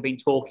 Everyone would have been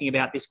talking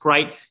about this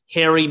great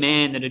hairy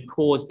man that had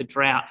caused the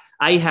drought.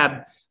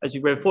 Ahab, as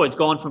we read before, has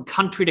gone from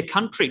country to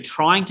country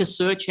trying to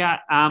search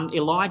out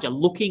Elijah,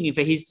 looking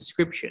for his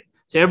description.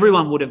 So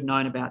everyone would have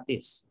known about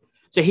this.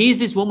 So here's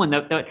this woman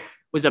that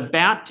was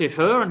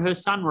her and her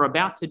son were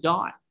about to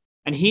die.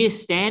 And here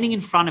standing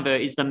in front of her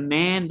is the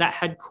man that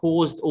had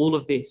caused all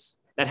of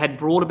this, that had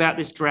brought about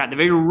this drought, the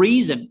very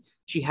reason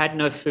she had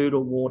no food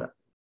or water.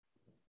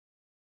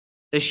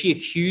 Does she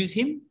accuse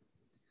him?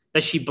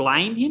 Does she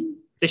blame him?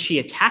 Does she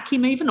attack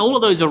him even? All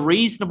of those are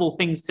reasonable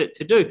things to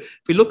do.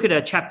 If we look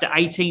at chapter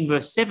 18,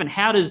 verse 7,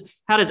 how does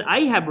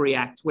Ahab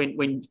react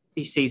when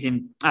he sees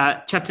him?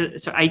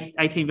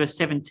 18, verse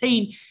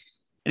 17,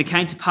 "And it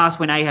came to pass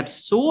when Ahab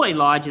saw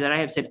Elijah that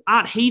Ahab said,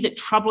 Art he that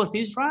troubleth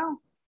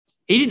Israel?"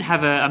 He didn't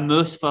have a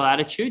merciful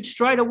attitude.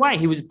 Straight away,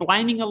 he was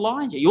blaming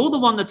Elijah. "You're the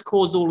one that's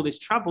caused all of this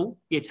trouble."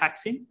 He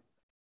attacks him.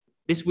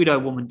 This widow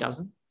woman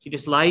doesn't. She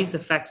just lays the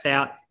facts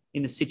out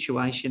in the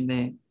situation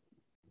there.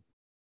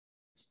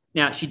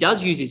 Now, she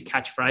does use his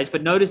catchphrase,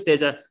 but notice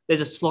there's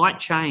a slight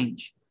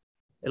change.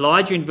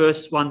 Elijah in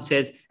verse 1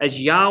 says,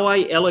 "As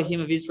Yahweh Elohim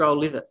of Israel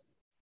liveth."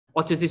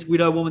 What does this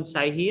widow woman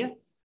say here?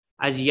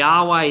 "As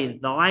Yahweh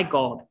thy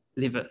God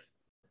liveth."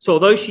 So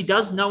although she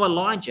does know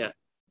Elijah,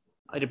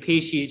 it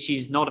appears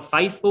she's not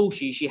faithful.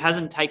 She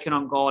hasn't taken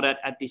on God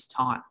at this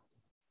time.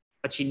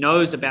 But she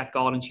knows about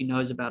God and she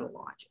knows about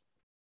Elijah.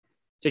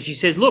 So she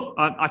says, "Look,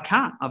 I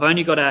can't. I've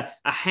only got a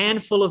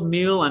handful of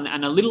meal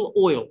and a little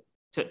oil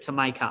to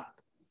make up."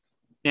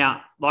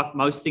 Now, like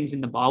most things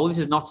in the Bible, this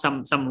is not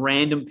some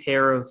random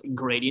pair of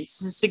ingredients.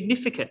 This is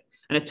significant,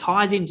 and it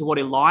ties into what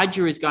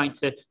Elijah is going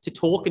to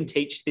talk and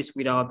teach this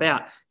widow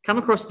about. Come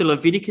across to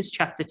Leviticus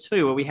chapter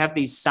 2, where we have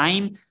these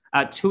same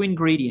 2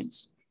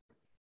 ingredients.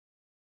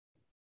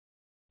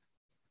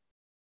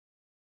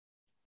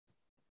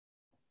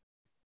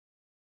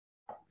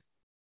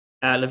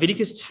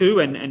 Leviticus 2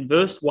 and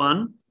verse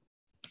 1,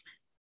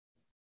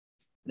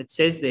 it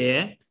says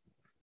there,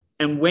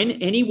 "And when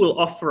any will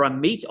offer a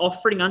meat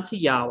offering unto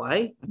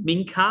Yahweh, a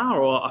minkah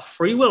or a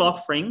freewill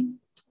offering,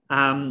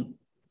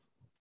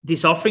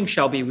 this offering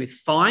shall be with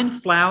fine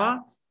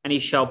flour, and he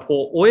shall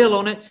pour oil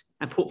on it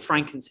and put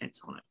frankincense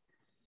on it."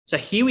 So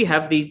here we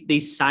have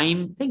these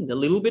same things, a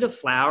little bit of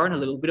flour and a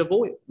little bit of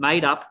oil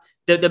made up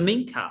the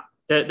minkah,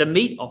 the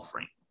meat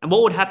offering. And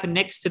what would happen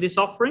next to this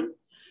offering?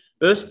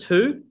 Verse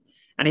 2,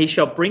 And he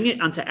shall bring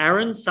it unto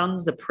Aaron's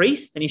sons, the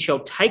priest, and he shall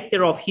take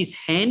thereof his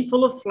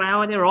handful of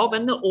flour thereof,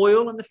 and the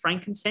oil and the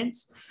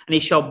frankincense, and he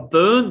shall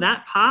burn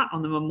that part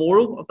on the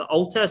memorial of the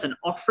altar as an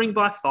offering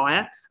by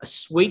fire, a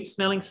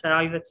sweet-smelling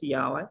savour to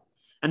Yahweh.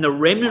 And the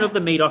remnant of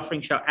the meat offering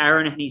shall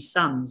Aaron and his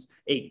sons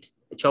eat.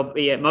 It shall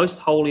be most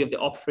holy of the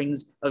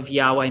offerings of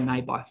Yahweh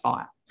made by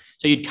fire.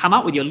 So you'd come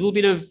up with your little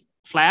bit of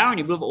flour and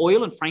your bit of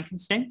oil and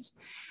frankincense,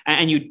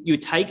 and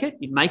you'd take it,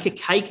 you'd make a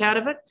cake out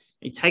of it.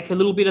 You take a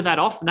little bit of that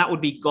off, and that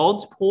would be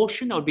God's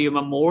portion. That would be a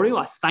memorial,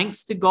 a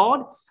thanks to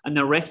God, and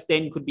the rest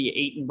then could be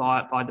eaten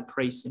by the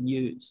priests and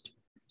used.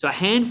 So a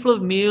handful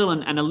of meal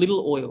and a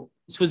little oil.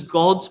 This was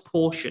God's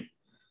portion.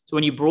 So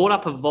when you brought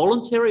up a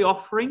voluntary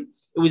offering,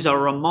 it was a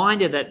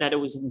reminder that it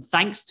was in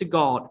thanks to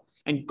God,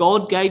 and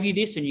God gave you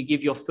this, and you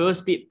give your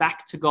first bit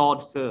back to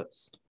God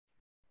first.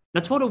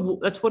 That's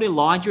what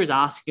Elijah is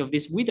asking of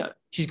this widow.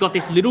 She's got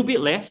this little bit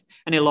left.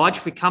 And Elijah,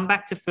 if we come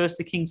back to 1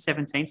 Kings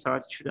 17, sorry,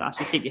 I should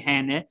ask you to keep your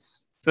hand there.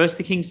 1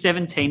 Kings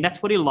 17,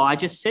 that's what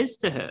Elijah says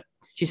to her.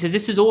 She says,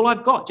 this is all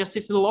I've got, just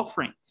this little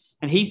offering.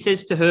 And he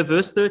says to her,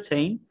 verse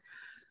 13,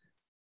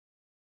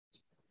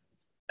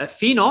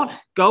 fear not,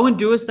 go and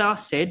do as thou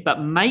hast said, but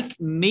make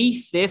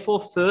me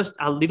therefore first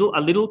a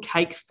little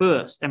cake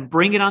first, and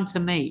bring it unto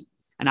me.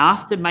 And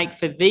after make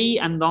for thee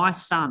and thy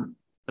son.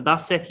 For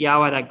thus saith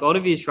Yahweh, that God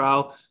of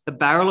Israel, the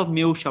barrel of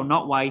meal shall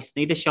not waste,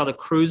 neither shall the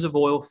cruse of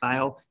oil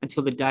fail,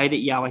 until the day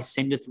that Yahweh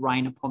sendeth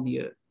rain upon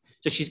the earth.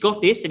 So she's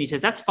got this, and he says,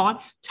 that's fine.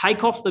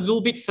 Take off the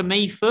little bit for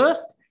me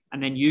first,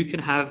 and then you can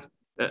have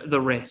the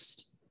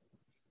rest.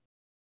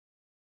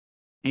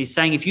 And he's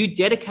saying, if you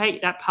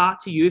dedicate that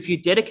part to you, if you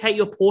dedicate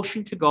your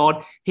portion to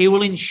God, he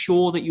will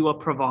ensure that you are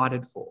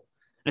provided for.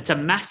 And it's a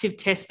massive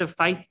test of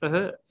faith for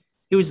her.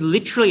 He was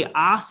literally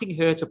asking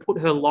her to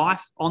put her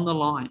life on the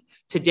line,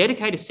 to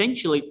dedicate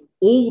essentially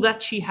all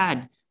that she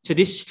had to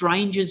this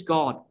stranger's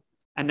God,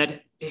 and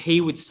that he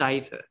would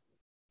save her.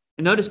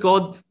 And notice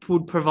God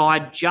would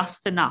provide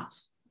just enough.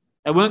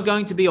 They weren't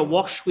going to be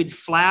awash with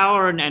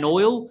flour and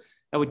oil.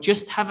 They would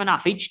just have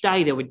enough. Each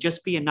day there would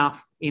just be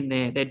enough in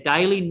there. Their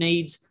daily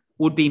needs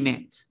would be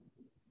met.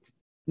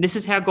 And this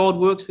is how God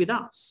works with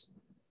us.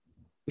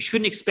 We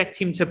shouldn't expect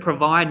him to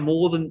provide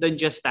more than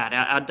just that,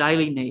 our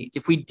daily needs.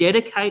 If we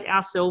dedicate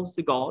ourselves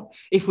to God,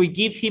 if we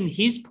give him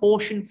his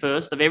portion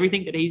first of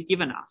everything that he's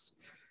given us,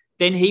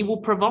 then he will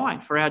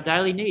provide for our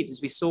daily needs,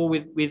 as we saw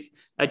with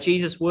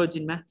Jesus' words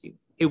in Matthew.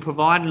 He'll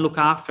provide and look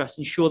after us,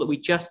 ensure that we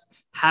just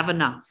have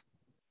enough.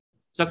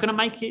 He's not going to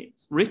make it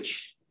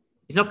rich.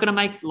 He's not going to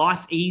make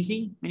life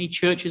easy. Many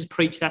churches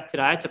preach that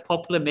today. It's a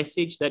popular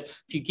message that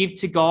if you give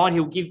to God,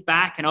 he'll give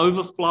back and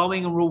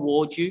overflowing and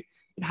reward you.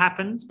 It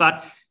happens,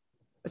 but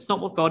it's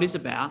not what God is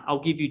about. I'll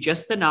give you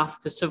just enough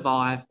to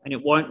survive, and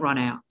it won't run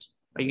out.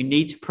 But you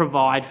need to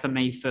provide for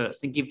me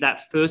first and give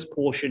that first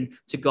portion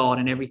to God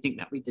in everything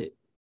that we do.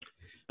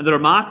 And the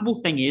remarkable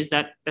thing is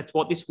that that's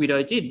what this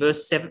widow did.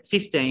 Verse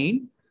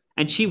 15,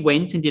 and she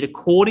went and did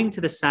according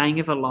to the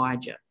saying of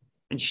Elijah,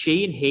 and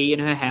she and he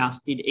and her house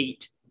did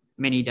eat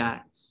many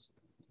days.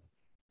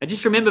 Now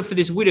just remember, for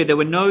this widow, there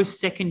were no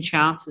second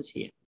chances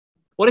here.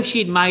 What if she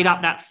had made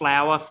up that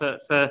flour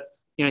for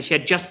she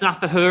had just enough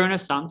for her and her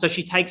son, so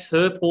she takes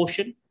her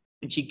portion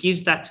and she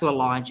gives that to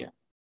Elijah.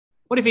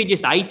 What if he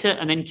just ate it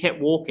and then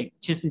kept walking?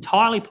 Which is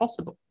entirely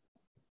possible.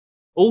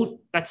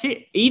 That's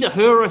it. Either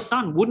her or her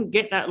son wouldn't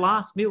get that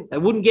last meal. They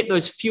wouldn't get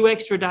those few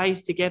extra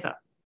days together.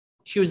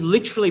 She was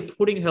literally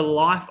putting her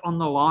life on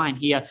the line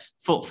here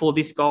for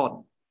this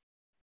God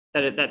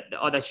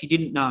that she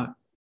didn't know.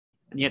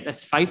 And yet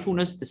that's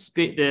faithfulness,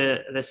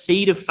 the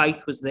seed of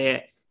faith was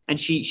there, and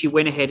she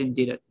went ahead and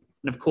did it.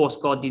 And of course,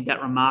 God did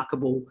that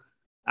remarkable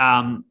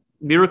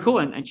miracle,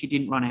 and she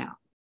didn't run out.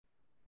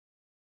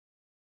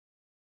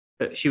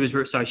 But she was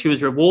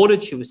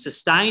rewarded, she was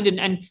sustained,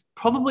 and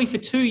probably for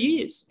 2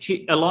 years,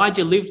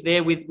 Elijah lived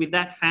there with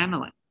that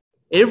family.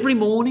 Every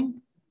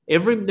morning,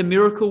 the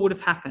miracle would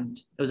have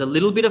happened. There was a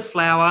little bit of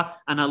flour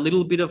and a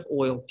little bit of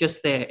oil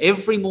just there.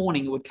 Every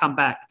morning it would come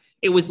back.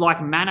 It was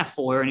like manna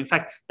for her. And in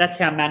fact, that's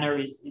how manna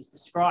is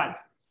described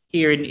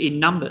here in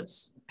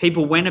Numbers.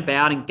 People went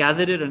about and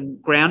gathered it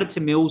and ground it to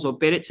mills or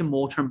bed it to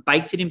mortar and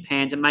baked it in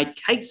pans and made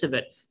cakes of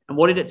it. And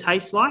what did it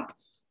taste like?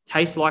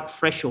 Tastes like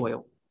fresh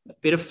oil, a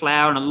bit of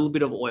flour and a little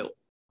bit of oil.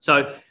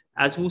 So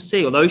as we'll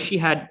see, although she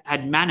had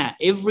manna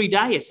every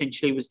day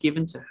essentially was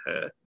given to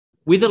her,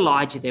 with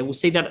Elijah there, we'll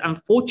see that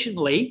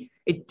unfortunately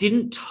it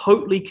didn't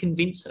totally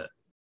convince her.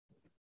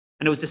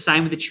 And it was the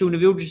same with the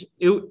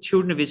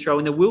children of Israel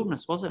in the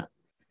wilderness, wasn't it?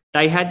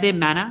 They had their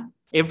manna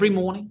every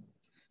morning.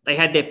 They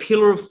had their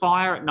pillar of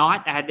fire at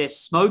night. They had their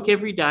smoke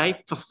every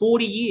day for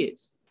 40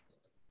 years.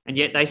 And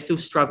yet they still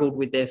struggled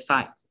with their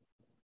faith.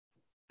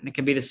 And it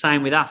can be the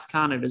same with us,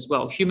 can't it, as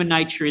well? Human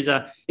nature is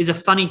a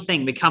funny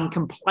thing. Become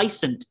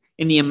complacent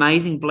in the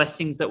amazing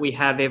blessings that we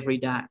have every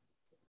day.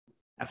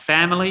 Our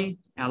family,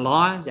 our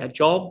lives, our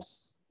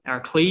jobs,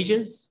 our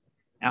ecclesias,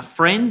 our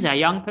friends, our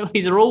young people,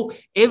 these are all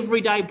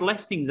everyday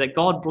blessings that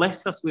God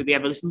bless us with. We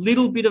have this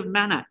little bit of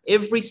manna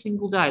every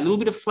single day, a little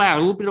bit of flour, a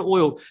little bit of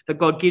oil that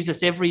God gives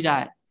us every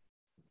day.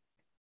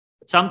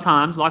 But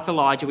Sometimes, like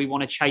Elijah, we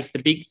want to chase the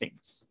big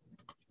things.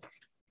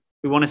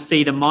 We want to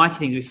see the mighty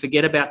things. We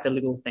forget about the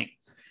little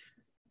things.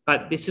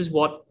 But this is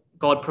what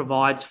God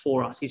provides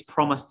for us. He's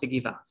promised to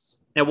give us.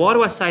 Now, why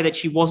do I say that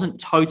she wasn't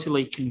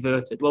totally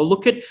converted? Well,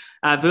 look at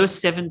verse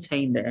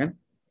 17 there,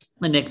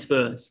 the next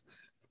verse.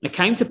 It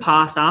came to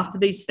pass after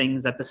these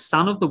things that the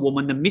son of the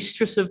woman, the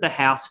mistress of the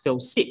house,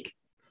 fell sick.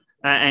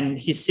 And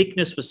his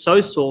sickness was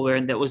so sore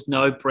and there was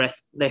no breath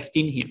left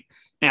in him.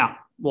 Now,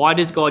 why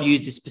does God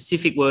use this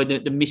specific word,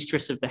 the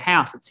mistress of the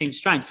house? It seems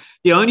strange.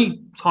 The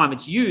only time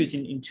it's used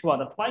in two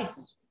other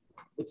places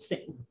would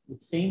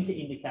seem to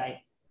indicate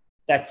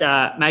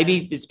that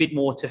maybe there's a bit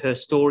more to her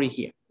story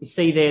here. You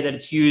see there that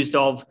it's used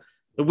of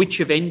the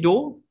witch of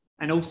Endor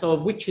and also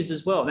of witches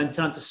as well. Then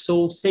said unto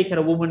Saul, seek out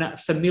a woman, a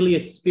familiar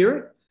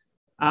spirit,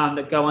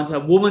 that go unto a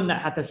woman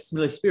that hath a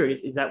familiar spirit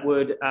is that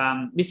word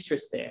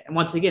mistress there. And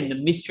once again, the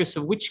mistress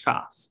of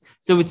witchcrafts.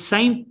 So it would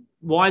seem,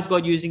 why is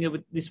God using it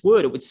with this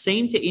word? It would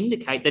seem to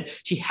indicate that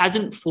she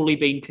hasn't fully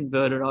been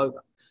converted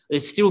over.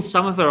 There's still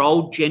some of her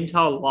old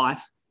Gentile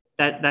life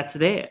that's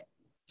there.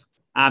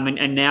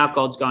 And now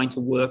God's going to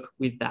work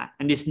with that.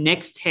 And this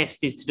next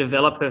test is to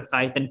develop her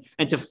faith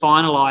and to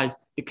finalize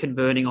the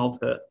converting of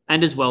her,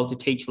 and as well to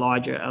teach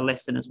Elijah a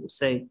lesson, as we'll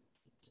see.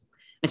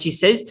 And she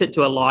says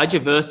to Elijah,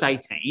 verse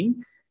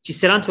 18, she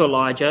said unto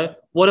Elijah,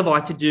 what have I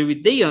to do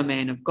with thee, O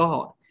man of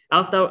God?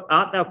 Art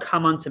thou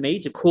come unto me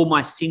to call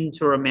my sin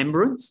to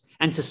remembrance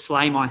and to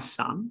slay my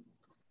son?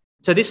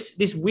 So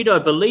this widow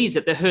believes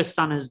that her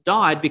son has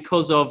died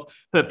because of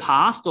her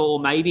past or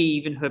maybe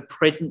even her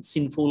present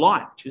sinful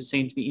life, which would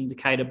seem to be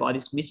indicated by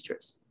this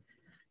mistress.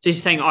 So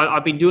she's saying,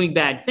 I've been doing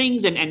bad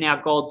things and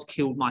now God's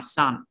killed my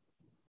son.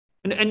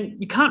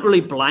 And you can't really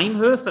blame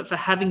her for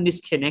having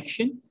this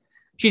connection.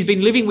 She's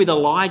been living with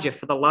Elijah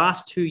for the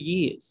last 2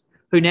 years,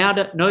 who now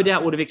no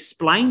doubt would have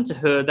explained to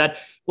her that,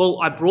 well,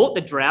 I brought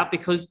the drought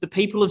because the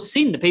people have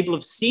sinned. The people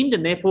have sinned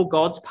and therefore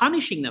God's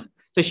punishing them.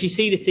 So she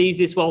sees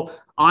this, well,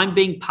 I'm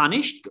being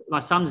punished. My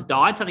son's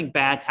died. Something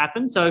bad's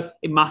happened. So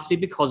it must be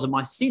because of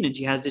my sin. And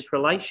she has this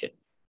relation.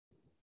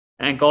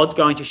 And God's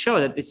going to show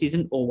that this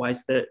isn't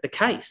always the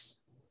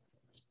case.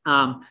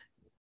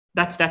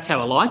 That's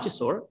how Elijah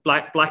saw it,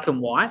 black and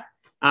white.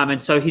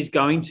 And so he's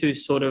going to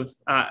sort of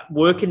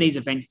work in these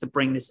events to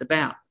bring this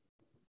about.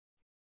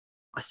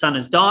 My son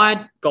has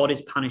died. God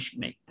is punishing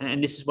me.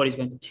 And this is what he's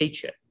going to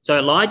teach her. So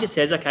Elijah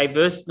says, okay,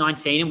 verse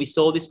 19, and we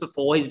saw this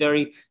before, his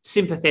very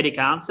sympathetic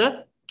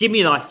answer, give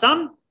me thy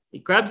son. He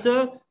grabs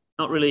her,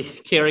 not really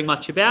caring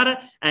much about it,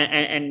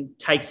 and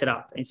takes it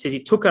up. And says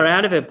he took her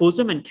out of her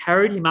bosom and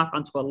carried him up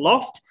unto a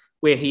loft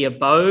where he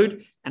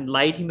abode and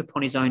laid him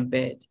upon his own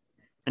bed.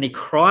 And he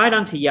cried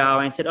unto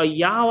Yahweh and said, O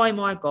Yahweh,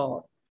 my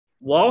God,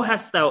 why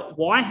hast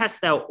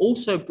thou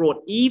also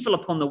brought evil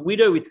upon the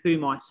widow with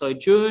whom I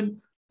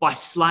sojourn by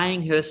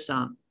slaying her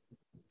son?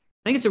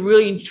 I think it's a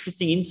really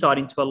interesting insight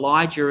into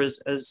Elijah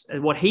as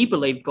what he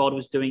believed God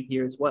was doing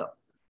here as well.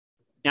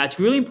 Now, it's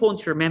really important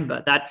to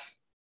remember that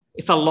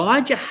if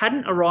Elijah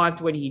hadn't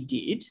arrived when he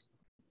did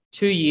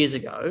 2 years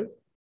ago,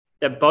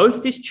 that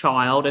both this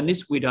child and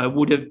this widow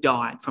would have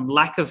died from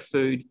lack of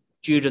food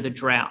due to the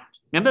drought.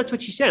 Remember, that's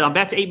what she said. I'm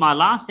about to eat my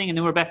last thing and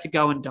then we're about to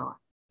go and die.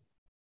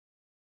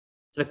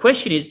 So the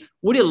question is,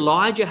 would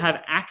Elijah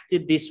have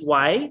acted this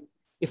way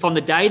if on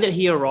the day that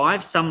he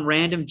arrived, some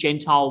random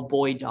Gentile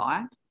boy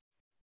died?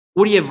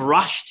 Would he have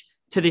rushed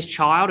to this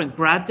child and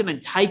grabbed him and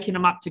taken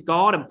him up to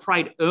God and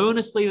prayed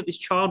earnestly that this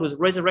child was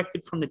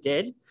resurrected from the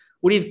dead?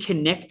 Would he have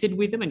connected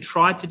with him and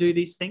tried to do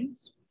these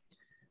things?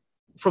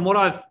 From what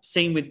I've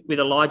seen with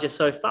Elijah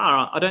so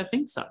far, I don't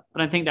think so. I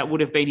don't think that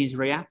would have been his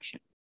reaction.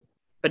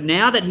 But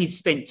now that he's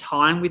spent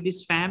time with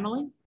this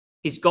family,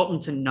 he's gotten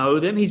to know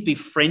them, he's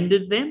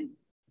befriended them,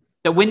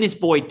 that when this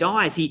boy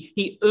dies,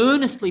 he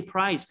earnestly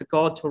prays for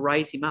God to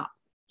raise him up.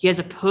 He has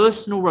a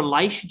personal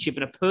relationship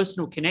and a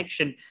personal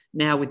connection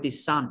now with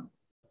this son.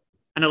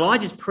 And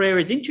Elijah's prayer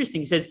is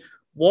interesting. He says,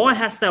 why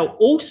hast thou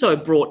also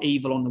brought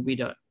evil on the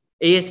widow?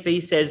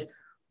 ESV says,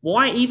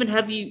 why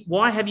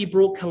have you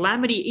brought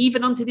calamity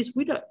even unto this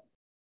widow?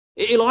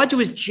 Elijah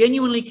was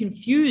genuinely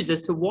confused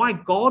as to why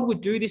God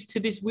would do this to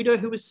this widow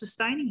who was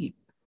sustaining him,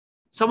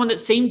 someone that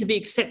seemed to be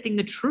accepting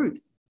the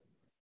truth.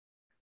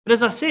 But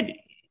as I said,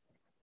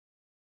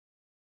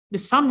 the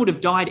son would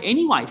have died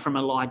anyway from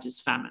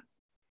Elijah's famine,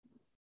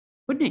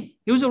 wouldn't he?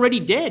 He was already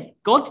dead.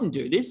 God didn't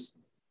do this.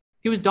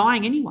 He was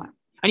dying anyway.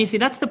 And you see,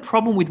 that's the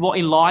problem with what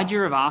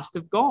Elijah have asked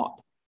of God.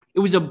 It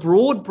was a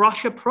broad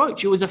brush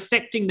approach. It was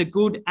affecting the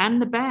good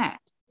and the bad.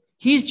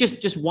 Here's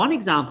just one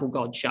example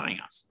God's showing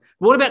us.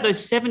 What about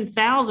those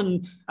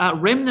 7,000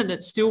 remnant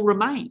that still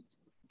remained?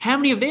 How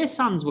many of their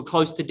sons were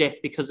close to death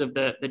because of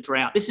the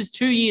drought? This is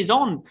 2 years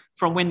on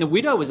from when the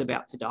widow was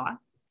about to die.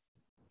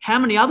 How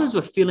many others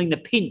were feeling the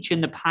pinch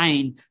and the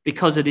pain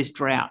because of this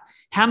drought?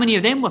 How many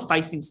of them were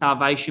facing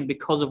starvation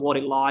because of what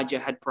Elijah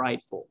had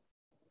prayed for?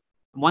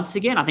 And once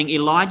again, I think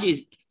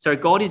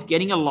God is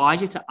getting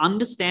Elijah to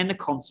understand the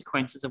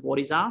consequences of what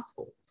he's asked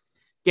for,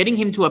 getting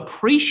him to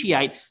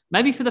appreciate,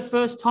 maybe for the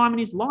first time in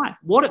his life,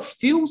 what it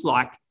feels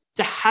like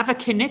to have a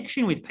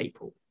connection with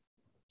people,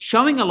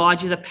 showing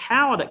Elijah the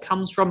power that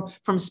comes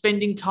from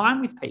spending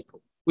time with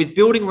people, with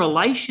building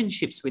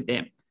relationships with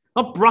them,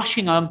 not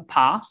brushing on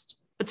past,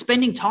 but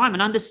spending time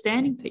and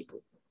understanding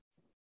people.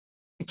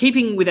 And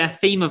keeping with our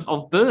theme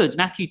of birds,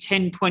 Matthew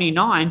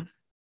 10:29,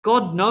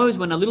 God knows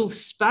when a little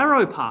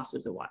sparrow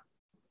passes away.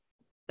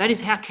 That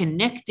is how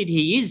connected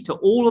he is to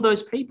all of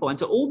those people and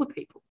to all the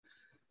people.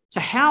 So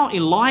how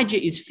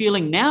Elijah is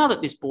feeling now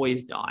that this boy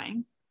is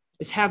dying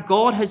is how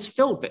God has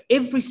felt for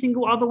every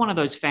single other one of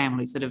those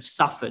families that have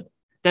suffered,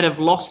 that have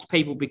lost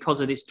people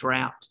because of this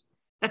drought.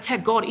 That's how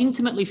God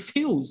intimately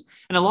feels.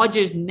 And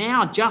Elijah is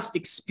now just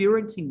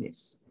experiencing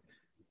this.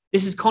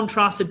 This is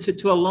contrasted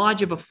to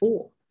Elijah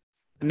before,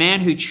 a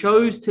man who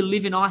chose to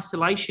live in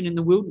isolation in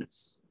the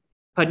wilderness,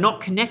 who had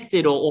not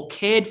connected or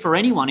cared for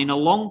anyone in a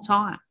long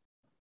time.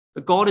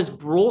 But God has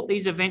brought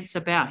these events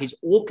about. He's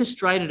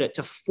orchestrated it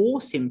to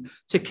force him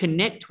to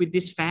connect with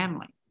this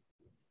family.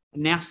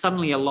 And now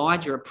suddenly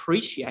Elijah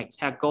appreciates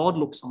how God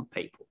looks on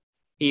people.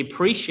 He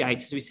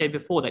appreciates, as we said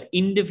before, that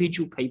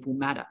individual people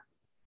matter.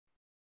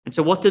 And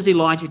so what does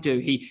Elijah do?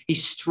 He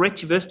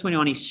stretches, verse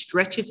 21, he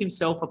stretches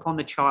himself upon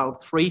the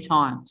child 3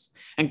 times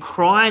and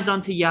cries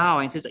unto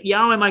Yahweh and says,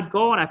 Yahweh, my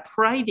God, I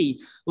pray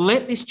thee,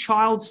 let this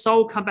child's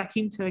soul come back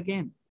into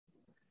again.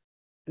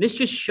 And this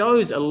just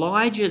shows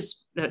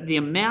Elijah's, the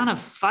amount of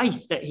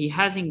faith that he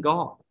has in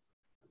God.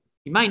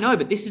 You may know,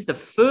 but this is the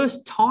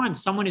first time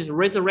someone is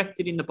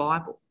resurrected in the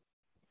Bible.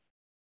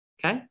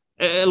 Okay?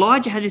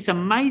 Elijah has this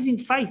amazing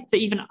faith to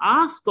even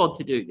ask God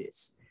to do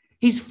this.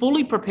 He's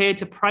fully prepared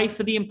to pray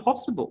for the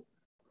impossible.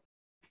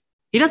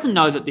 He doesn't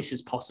know that this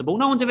is possible.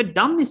 No one's ever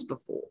done this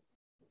before.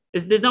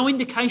 There's no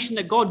indication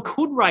that God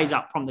could raise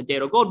up from the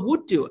dead or God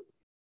would do it.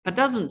 But it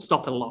doesn't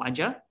stop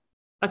Elijah.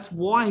 That's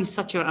why he's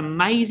such an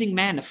amazing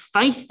man. The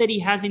faith that he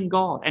has in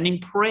God and in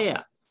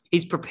prayer,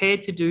 he's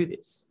prepared to do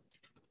this.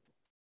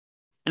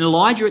 And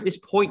Elijah at this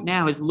point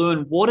now has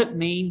learned what it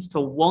means to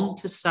want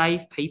to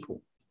save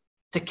people,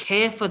 to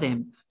care for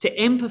them, to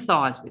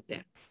empathize with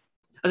them.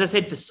 As I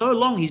said, for so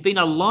long, he's been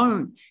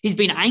alone. He's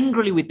been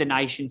angry with the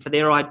nation for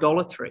their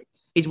idolatry.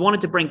 He's wanted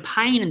to bring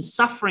pain and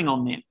suffering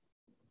on them.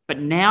 But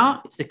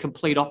now it's the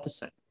complete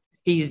opposite.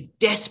 He's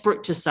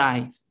desperate to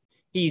save.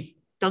 He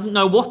doesn't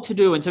know what to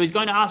do. And so he's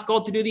going to ask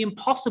God to do the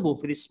impossible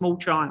for this small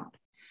child.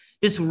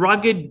 This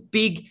rugged,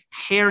 big,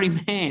 hairy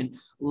man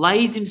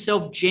lays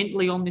himself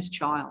gently on this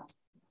child,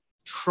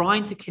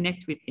 trying to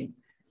connect with him.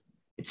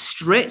 It's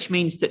stretch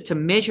means to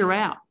measure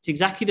out. It's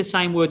exactly the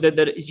same word that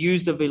is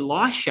used of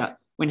Elisha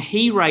when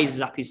he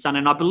raises up his son.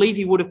 And I believe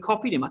he would have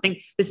copied him. I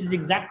think this is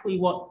exactly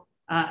what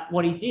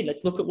he did.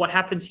 Let's look at what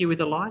happens here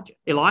with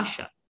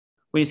Elisha.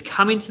 When he's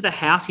come into the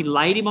house, he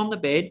laid him on the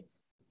bed.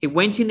 He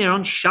went in there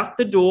and shut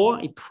the door.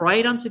 He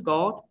prayed unto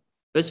God.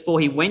 Verse 4,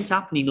 he went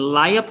up and he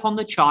lay upon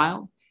the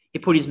child. He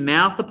put his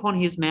mouth upon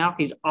his mouth,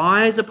 his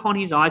eyes upon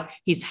his eyes,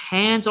 his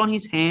hands on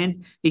his hands.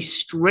 He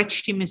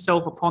stretched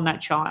himself upon that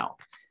child.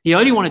 He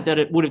only would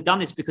have done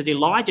this because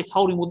Elijah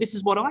told him, well, this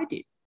is what I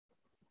did.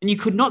 And you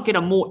could not get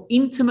a more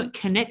intimate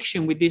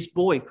connection with this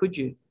boy, could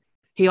you?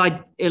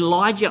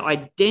 Elijah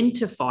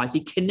identifies,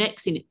 he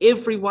connects in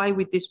every way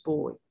with this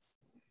boy.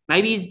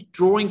 Maybe he's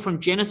drawing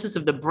from Genesis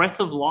of the breath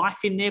of life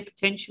in there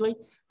potentially,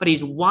 but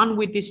he's one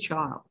with this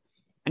child.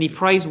 And he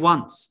prays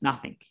once,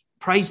 nothing.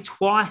 Prays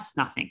twice,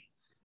 nothing.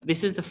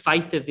 This is the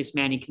faith of this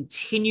man. He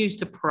continues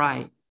to pray.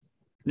 And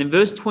then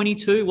verse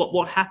 22,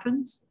 what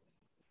happens?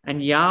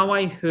 And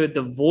Yahweh heard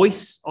the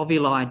voice of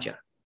Elijah.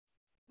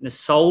 And the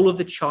soul of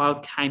the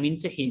child came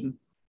into him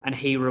and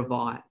he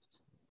revived.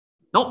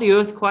 Not the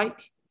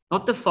earthquake,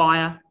 not the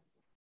fire.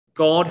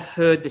 God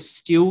heard the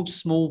still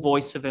small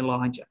voice of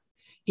Elijah.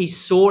 He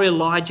saw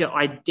Elijah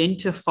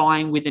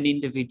identifying with an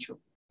individual,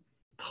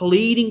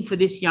 pleading for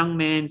this young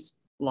man's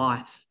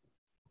life.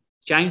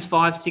 James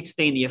 5:16,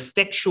 the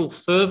effectual,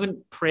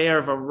 fervent prayer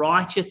of a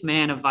righteous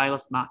man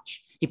availeth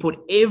much. He put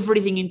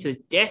everything into this,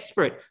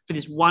 desperate for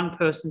this one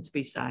person to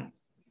be saved.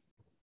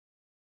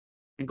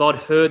 And God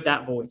heard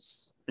that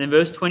voice. And in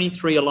verse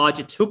 23,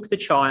 Elijah took the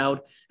child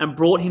and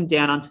brought him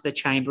down unto the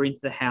chamber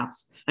into the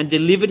house and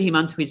delivered him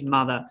unto his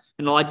mother.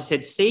 And Elijah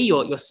said, see,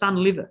 your son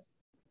liveth.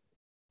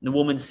 And the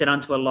woman said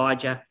unto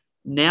Elijah,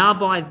 now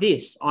by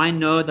this I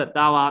know that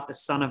thou art the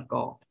Son of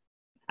God,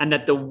 and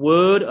that the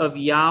word of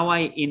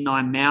Yahweh in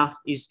thy mouth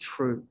is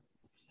true.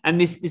 And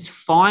this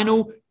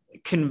final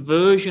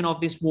conversion of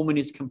this woman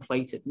is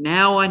completed.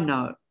 Now I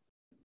know.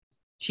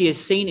 She has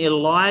seen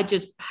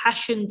Elijah's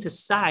passion to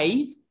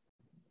save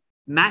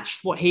matched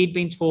what he'd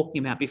been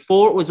talking about.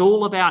 Before it was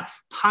all about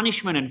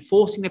punishment and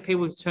forcing the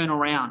people to turn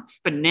around.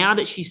 But now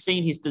that she's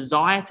seen his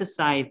desire to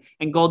save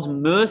and God's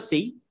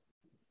mercy,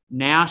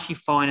 now she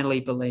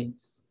finally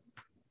believes.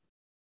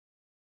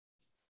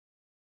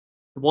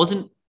 It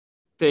wasn't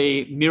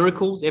the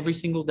miracles every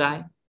single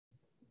day.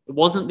 It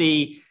wasn't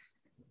the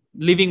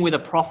living with a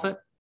prophet.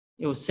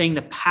 It was seeing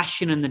the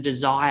passion and the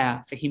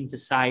desire for him to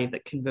save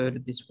that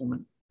converted this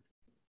woman.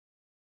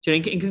 So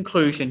in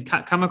conclusion,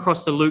 come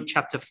across to Luke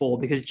chapter 4,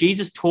 because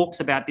Jesus talks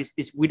about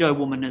this widow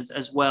woman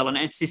as well. And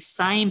it's this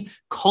same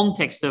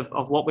context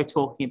of what we're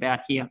talking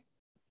about here.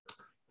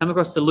 Come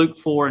across to Luke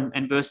 4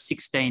 and verse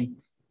 16.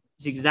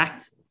 It's the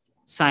exact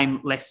same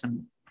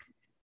lesson.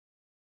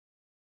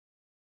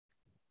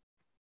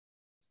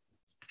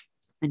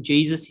 And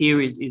Jesus here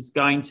is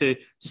going to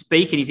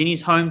speak, and he's in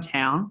his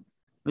hometown.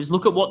 Let's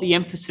look at what the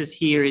emphasis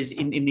here is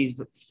in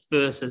these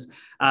verses.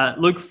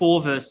 Luke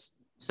 4, verse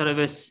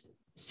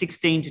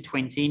 16 to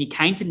 20. And he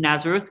came to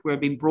Nazareth, where he had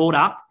been brought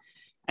up.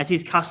 As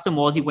his custom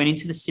was, he went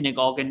into the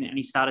synagogue and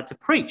he started to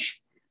preach.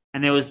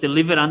 And there was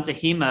delivered unto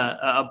him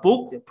a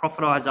book, the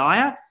prophet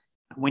Isaiah.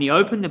 And when he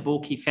opened the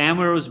book, he found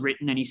where it was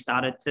written, and he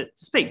started to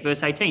speak.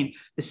 Verse 18,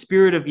 the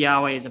Spirit of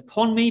Yahweh is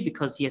upon me,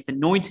 because he hath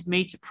anointed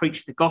me to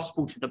preach the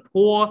gospel to the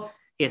poor.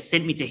 He has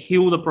sent me to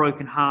heal the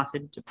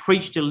brokenhearted, to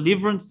preach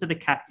deliverance to the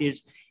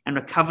captives, and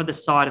recover the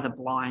sight of the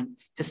blind,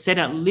 to set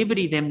at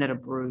liberty them that are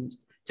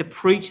bruised, to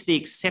preach the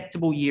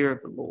acceptable year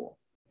of the Lord.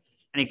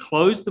 And he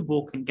closed the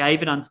book and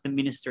gave it unto the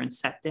minister and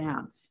sat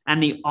down.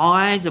 And the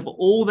eyes of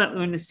all that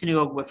were in the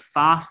synagogue were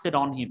fastened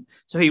on him.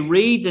 So he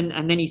reads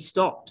and then he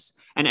stops.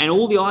 And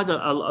all the eyes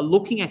are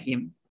looking at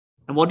him.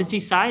 And what does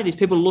he say? These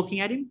people are looking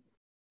at him.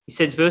 He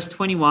says, verse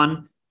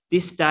 21,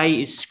 this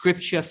day is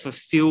scripture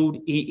fulfilled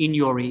in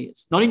your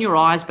ears. Not in your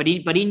eyes, but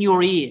in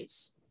your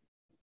ears.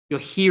 You're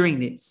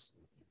hearing this.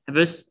 And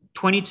verse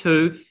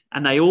 22,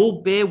 and they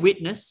all bear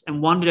witness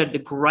and wondered at the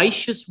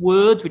gracious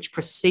words which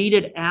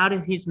proceeded out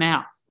of his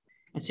mouth,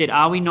 and said,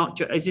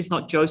 is this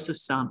not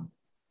Joseph's son?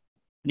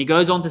 And he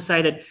goes on to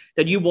say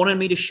that you wanted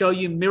me to show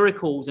you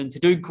miracles and to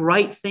do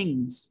great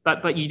things,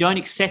 but you don't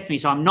accept me,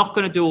 so I'm not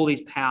going to do all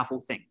these powerful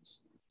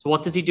things. So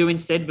what does he do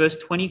instead? Verse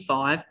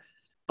 25,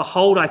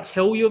 behold, I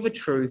tell you of a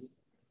truth,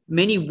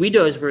 many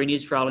widows were in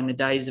Israel in the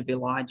days of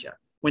Elijah,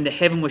 when the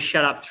heaven was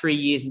shut up 3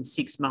 years and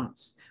 6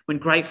 months, when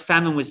great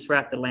famine was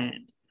throughout the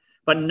land.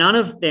 But none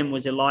of them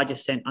was Elijah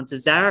sent unto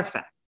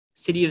Zarephath,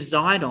 city of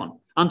Zidon,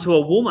 unto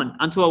a woman,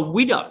 unto a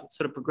widow,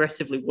 sort of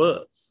progressively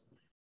worse.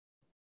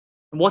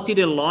 And what did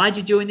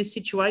Elijah do in this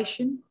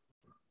situation?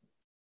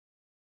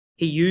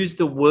 He used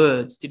the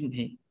words, didn't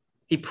he?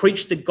 He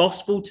preached the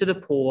gospel to the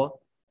poor.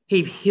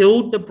 He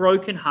healed the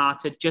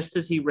brokenhearted, just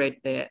as he read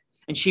there.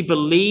 And she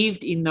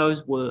believed in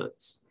those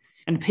words.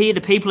 And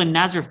the people in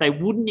Nazareth, they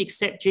wouldn't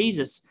accept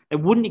Jesus. They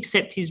wouldn't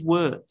accept his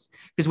words.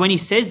 Because when he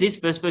says this,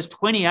 verse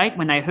 28,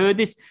 when they heard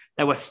this,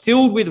 they were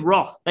filled with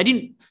wrath. They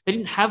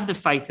didn't have the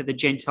faith of the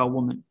Gentile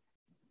woman.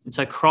 And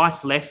so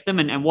Christ left them.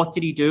 And what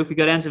did he do? If we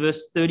go down to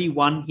verse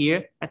 31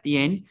 here at the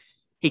end,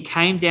 he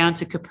came down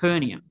to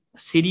Capernaum,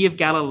 a city of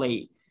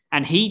Galilee,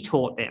 and he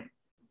taught them.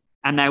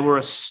 And they were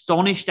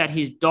astonished at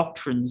his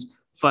doctrines,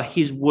 for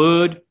his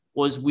word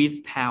was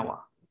with power.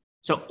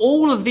 So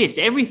all of this,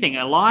 everything,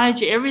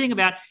 Elijah, everything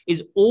about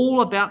is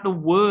all about the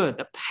word,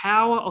 the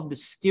power of the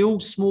still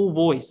small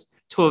voice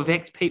to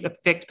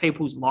affect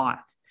people's life.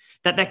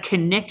 That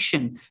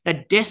connection,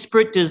 that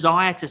desperate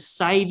desire to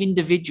save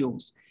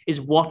individuals is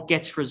what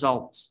gets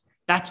results.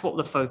 That's what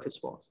the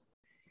focus was.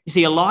 You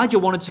see, Elijah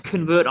wanted to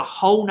convert a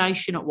whole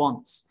nation at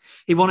once.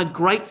 He wanted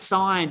great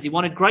signs. He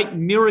wanted great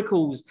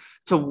miracles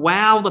to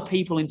wow the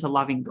people into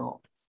loving God.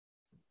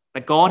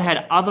 But God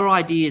had other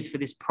ideas for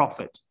this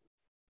prophet.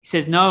 He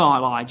says, no,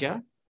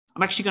 Elijah,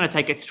 I'm actually going to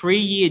take a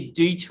 3-year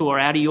detour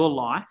out of your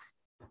life.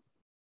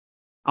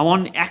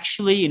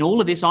 In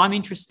all of this, I'm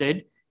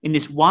interested in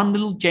this one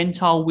little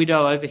Gentile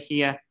widow over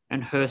here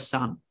and her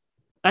son.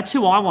 That's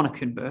who I want to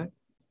convert.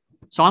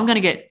 So I'm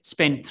going to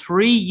spend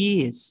 3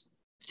 years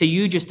for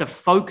you just to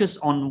focus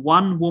on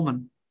one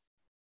woman.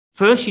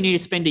 First, you need to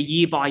spend a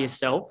year by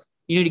yourself.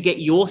 You need to get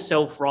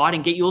yourself right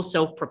and get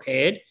yourself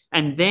prepared.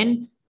 And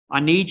then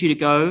I need you to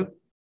go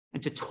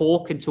and to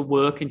talk and to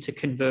work and to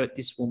convert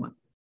this woman.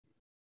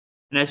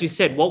 And as we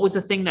said, what was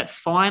the thing that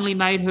finally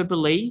made her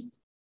believe?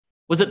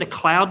 Was it the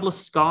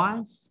cloudless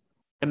skies,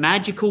 the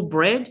magical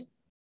bread,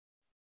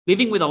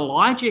 living with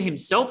Elijah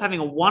himself, having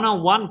a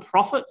one-on-one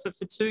prophet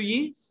for 2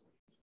 years?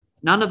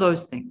 None of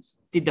those things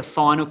did the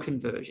final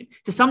conversion.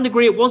 To some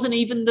degree, it wasn't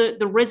even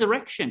the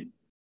resurrection.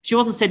 She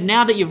wasn't said,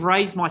 now that you've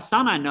raised my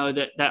son, I know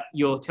that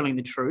you're telling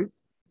the truth.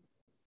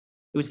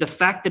 It was the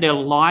fact that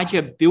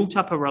Elijah built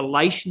up a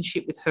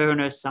relationship with her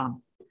and her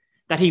son,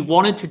 that he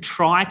wanted to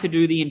try to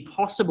do the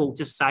impossible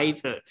to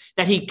save her,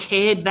 that he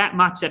cared that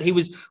much, that he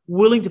was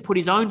willing to put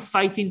his own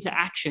faith into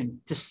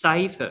action to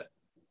save her.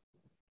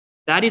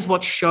 That is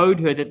what showed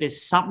her that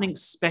there's something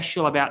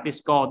special about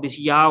this God, this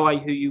Yahweh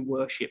who you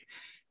worship.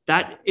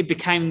 That it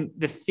became,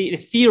 the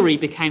theory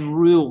became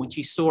real when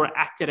she saw it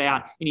acted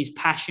out in his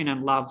passion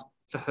and love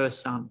for her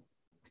son.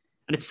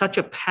 And it's such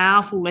a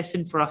powerful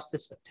lesson for us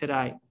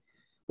today.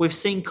 We've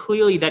seen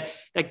clearly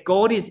that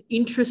God is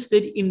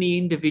interested in the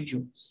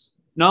individuals.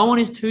 No one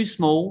is too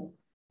small.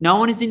 No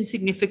one is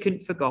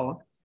insignificant for God.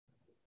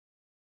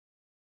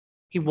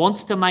 He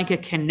wants to make a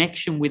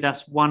connection with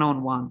us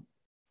one-on-one,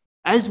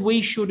 as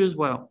we should as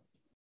well.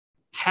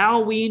 How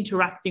are we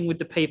interacting with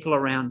the people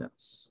around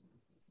us?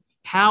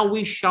 How are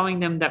we showing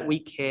them that we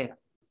care,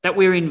 that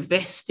we're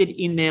invested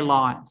in their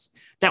lives,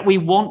 that we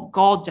want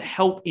God to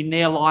help in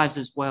their lives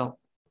as well?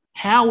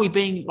 How are we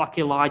being like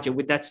Elijah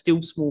with that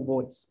still small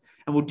voice?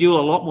 And we'll deal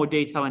a lot more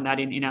detail in that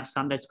in our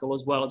Sunday school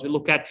as well, as we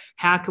look at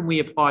how can we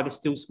apply the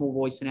still small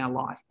voice in our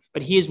life.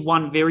 But here's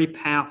one very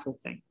powerful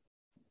thing.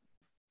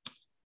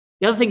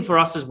 The other thing for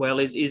us as well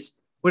is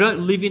we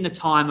don't live in the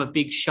time of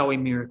big showy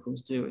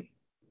miracles, do we?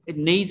 It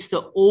needs to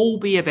all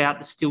be about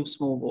the still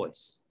small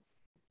voice.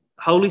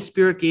 Holy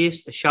Spirit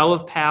gifts, the show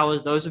of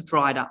powers, those have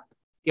dried up.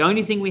 The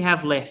only thing we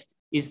have left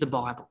is the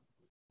Bible,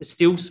 the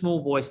still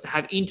small voice, to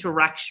have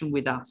interaction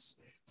with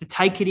us, to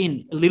take it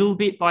in a little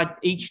bit by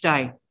each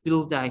day,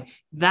 little day.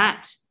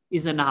 That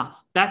is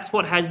enough. That's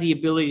what has the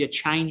ability to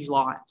change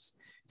lives,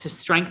 to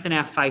strengthen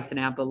our faith and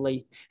our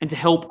belief, and to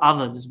help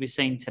others, as we've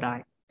seen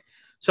today.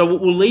 So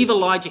we'll leave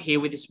Elijah here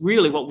with this.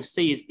 Really what we'll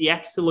see is the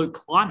absolute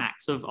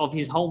climax of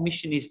his whole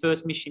mission, his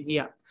first mission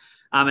here.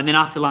 And then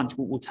after lunch,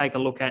 we'll take a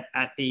look at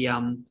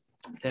the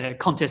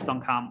contest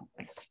on Carmel.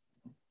 Thanks.